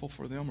even thankful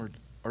for them,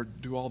 or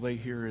do all they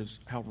hear is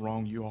how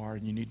wrong you are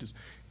and you need to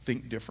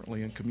think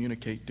differently and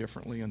communicate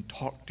differently and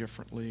talk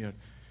differently?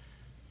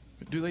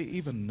 Do they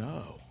even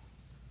know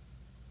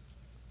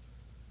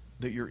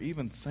that you're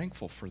even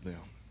thankful for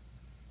them?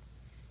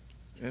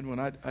 And when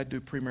I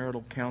do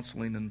premarital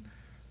counseling, and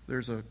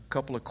there's a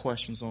couple of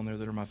questions on there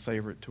that are my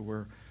favorite, to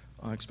where,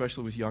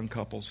 especially with young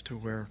couples, to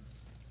where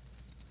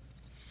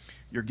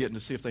you're getting to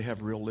see if they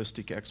have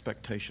realistic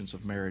expectations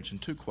of marriage.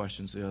 And two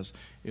questions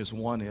is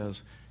one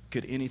is,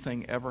 could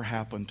anything ever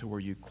happen to where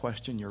you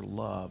question your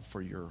love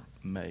for your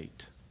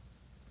mate?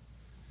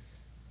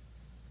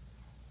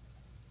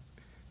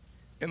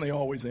 And they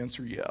always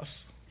answer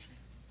yes.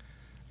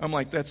 I'm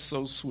like, that's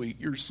so sweet.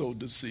 You're so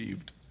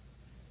deceived.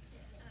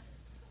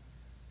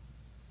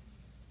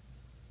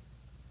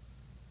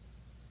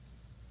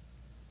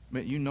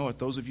 Man, you know it,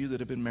 those of you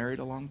that have been married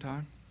a long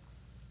time,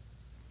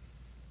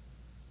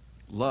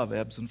 love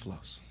ebbs and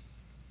flows.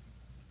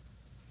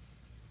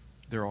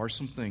 There are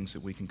some things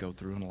that we can go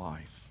through in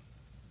life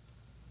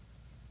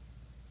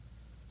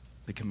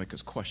that can make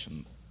us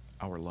question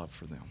our love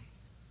for them.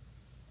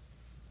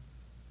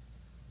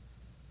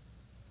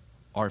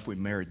 Or if we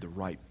married the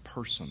right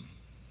person.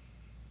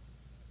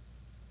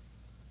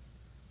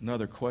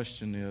 Another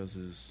question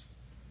is,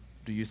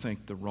 do you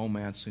think the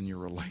romance in your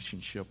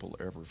relationship will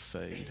ever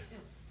fade?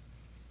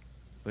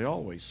 They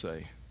always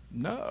say,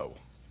 no.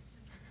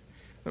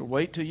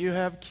 Wait till you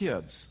have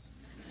kids.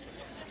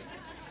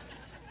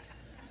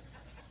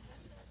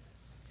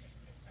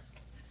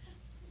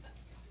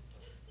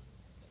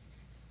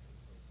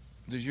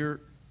 Does your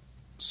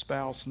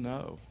spouse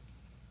know?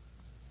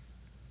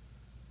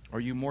 Are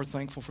you more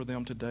thankful for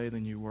them today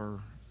than you were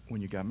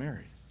when you got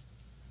married?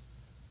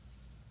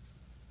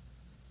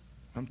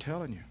 I'm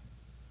telling you,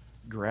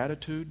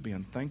 gratitude,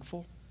 being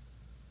thankful,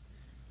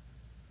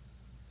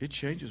 it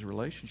changes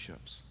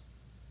relationships.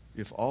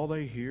 If all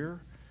they hear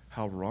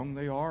how wrong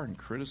they are and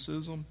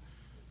criticism,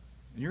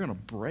 you're going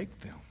to break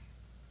them.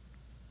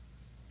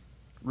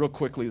 Real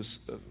quickly,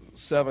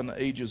 7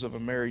 Ages of a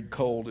Married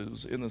Colt. It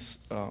was in this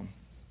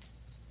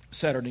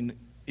Saturday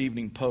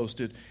Evening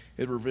Post. It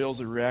reveals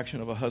the reaction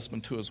of a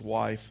husband to his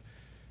wife,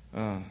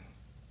 of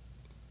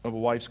a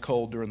wife's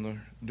cold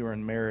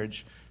during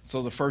marriage.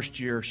 So the first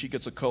year, she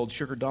gets a cold.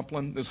 Sugar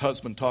Dumpling, this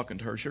husband talking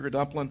to her. Sugar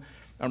Dumpling,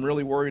 I'm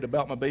really worried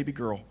about my baby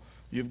girl.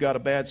 You've got a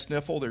bad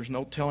sniffle. There's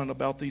no telling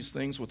about these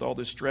things with all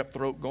this strep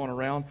throat going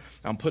around.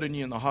 I'm putting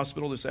you in the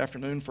hospital this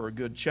afternoon for a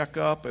good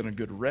checkup and a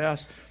good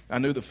rest. I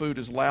knew the food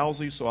is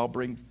lousy, so I'll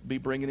be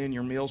bringing in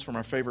your meals from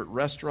our favorite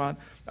restaurant.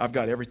 I've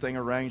got everything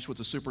arranged with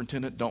the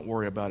superintendent. Don't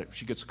worry about it.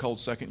 She gets a cold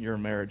second year of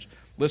marriage.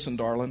 Listen,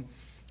 darling,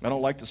 I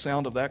don't like the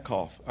sound of that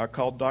cough. I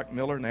called Doc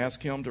Miller and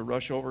asked him to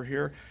rush over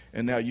here,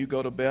 and now you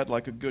go to bed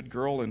like a good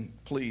girl, and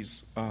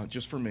please,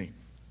 just for me.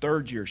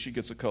 3rd year, she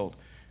gets a cold.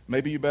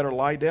 Maybe you better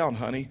lie down,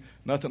 honey.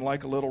 Nothing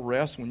like a little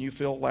rest when you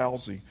feel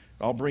lousy.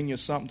 I'll bring you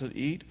something to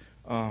eat.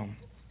 Have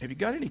you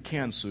got any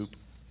canned soup?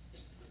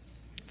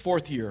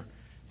 4th year,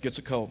 gets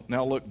a cold.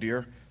 Now look,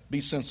 dear,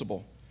 be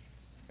sensible.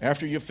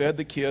 After you've fed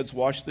the kids,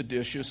 washed the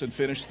dishes, and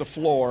finished the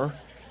floor,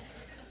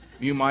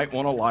 you might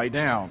want to lie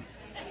down.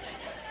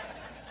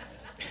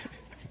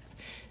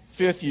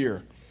 5th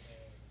year,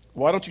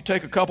 why don't you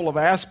take a couple of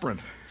aspirin?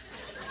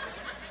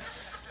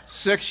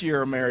 6th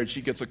year of marriage,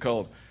 she gets a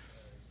cold.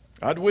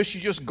 I'd wish you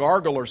just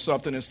gargle or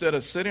something instead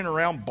of sitting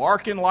around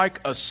barking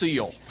like a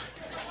seal.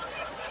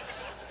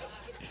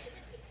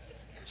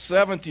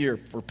 7th year,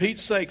 for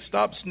Pete's sake,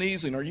 stop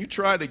sneezing. Are you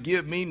trying to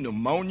give me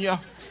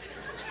pneumonia?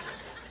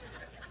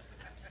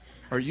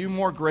 Are you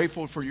more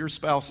grateful for your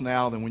spouse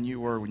now than when you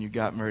were when you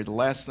got married? The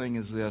last thing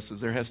is this, is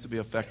there has to be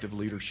effective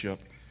leadership,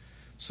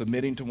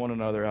 submitting to one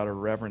another out of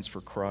reverence for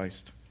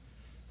Christ.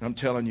 And I'm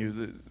telling you,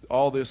 that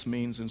all this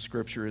means in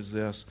Scripture is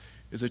this,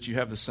 is that you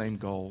have the same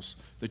goals,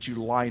 that you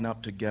line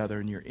up together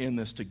and you're in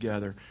this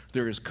together.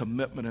 There is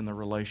commitment in the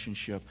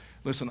relationship.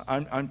 Listen,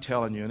 I'm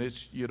telling you, and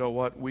it's, you know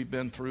what, we've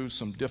been through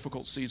some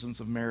difficult seasons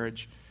of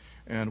marriage,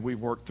 and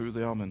we've worked through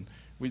them, and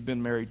we've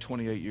been married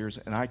 28 years,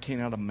 and I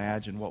cannot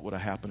imagine what would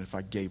have happened if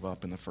I gave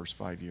up in the first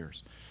 5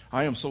 years.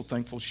 I am so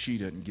thankful she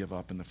didn't give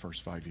up in the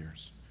first 5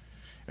 years.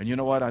 And you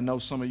know what? I know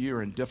some of you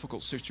are in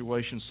difficult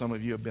situations. Some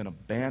of you have been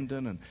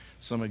abandoned, and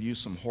some of you,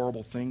 some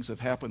horrible things have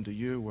happened to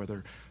you,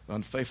 whether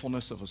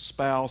unfaithfulness of a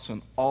spouse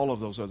and all of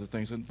those other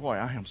things. And boy,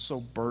 I am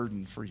so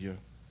burdened for you.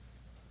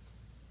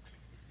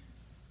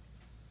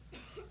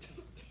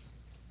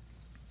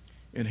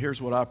 And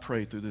here's what I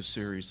pray through this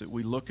series, that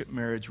we look at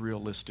marriage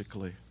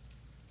realistically,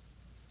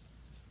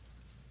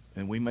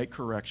 and we make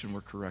correction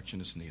where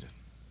correction is needed.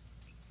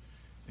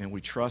 And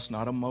we trust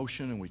not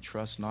emotion, and we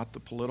trust not the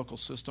political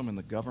system and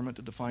the government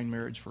to define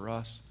marriage for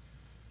us.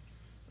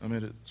 I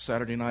mean,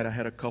 Saturday night I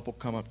had a couple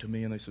come up to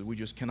me and they said, we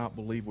just cannot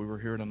believe we were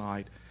here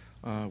tonight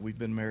We've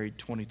been married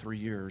 23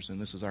 years,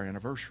 and this is our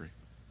anniversary.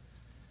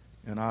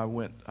 And I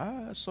went,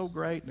 that's so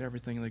great and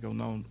everything. And they go,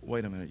 no,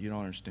 wait a minute, you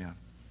don't understand.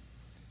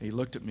 And he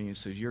looked at me and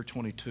says, you're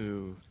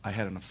 22. I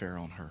had an affair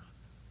on her.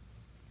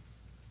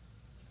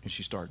 And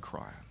she started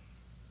crying.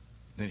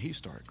 Then he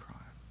started crying.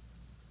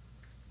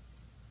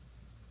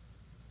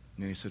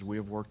 And then he said, we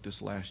have worked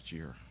this last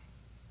year,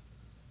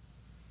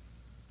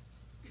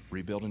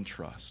 rebuilding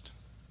trust,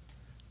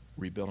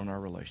 rebuilding our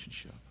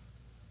relationship.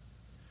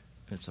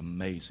 And it's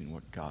amazing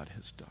what God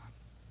has done.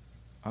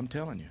 I'm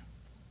telling you,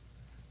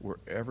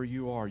 wherever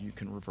you are, you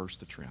can reverse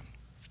the trend.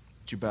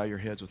 Would you bow your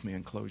heads with me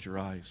and close your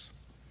eyes?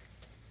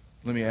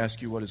 Let me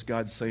ask you, what is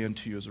God saying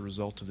to you as a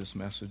result of this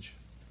message?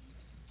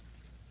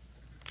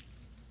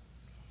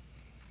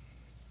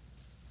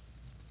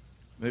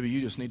 Maybe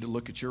you just need to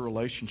look at your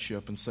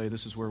relationship and say,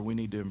 this is where we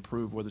need to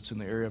improve, whether it's in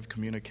the area of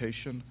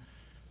communication,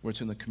 whether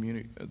it's in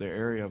the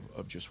area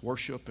of just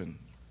worship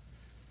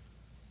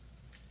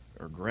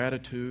or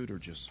gratitude or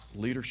just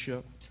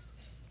leadership.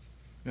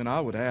 And I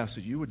would ask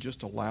that you would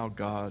just allow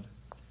God,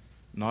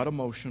 not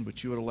emotion,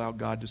 but you would allow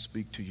God to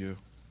speak to you.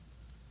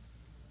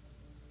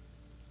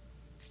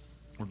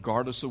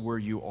 Regardless of where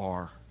you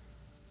are.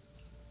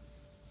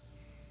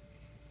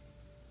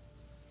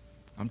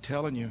 I'm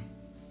telling you,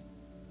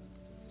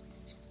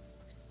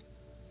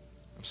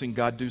 I've seen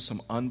God do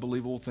some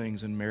unbelievable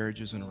things in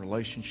marriages and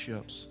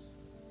relationships,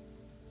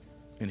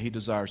 and He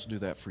desires to do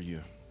that for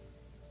you.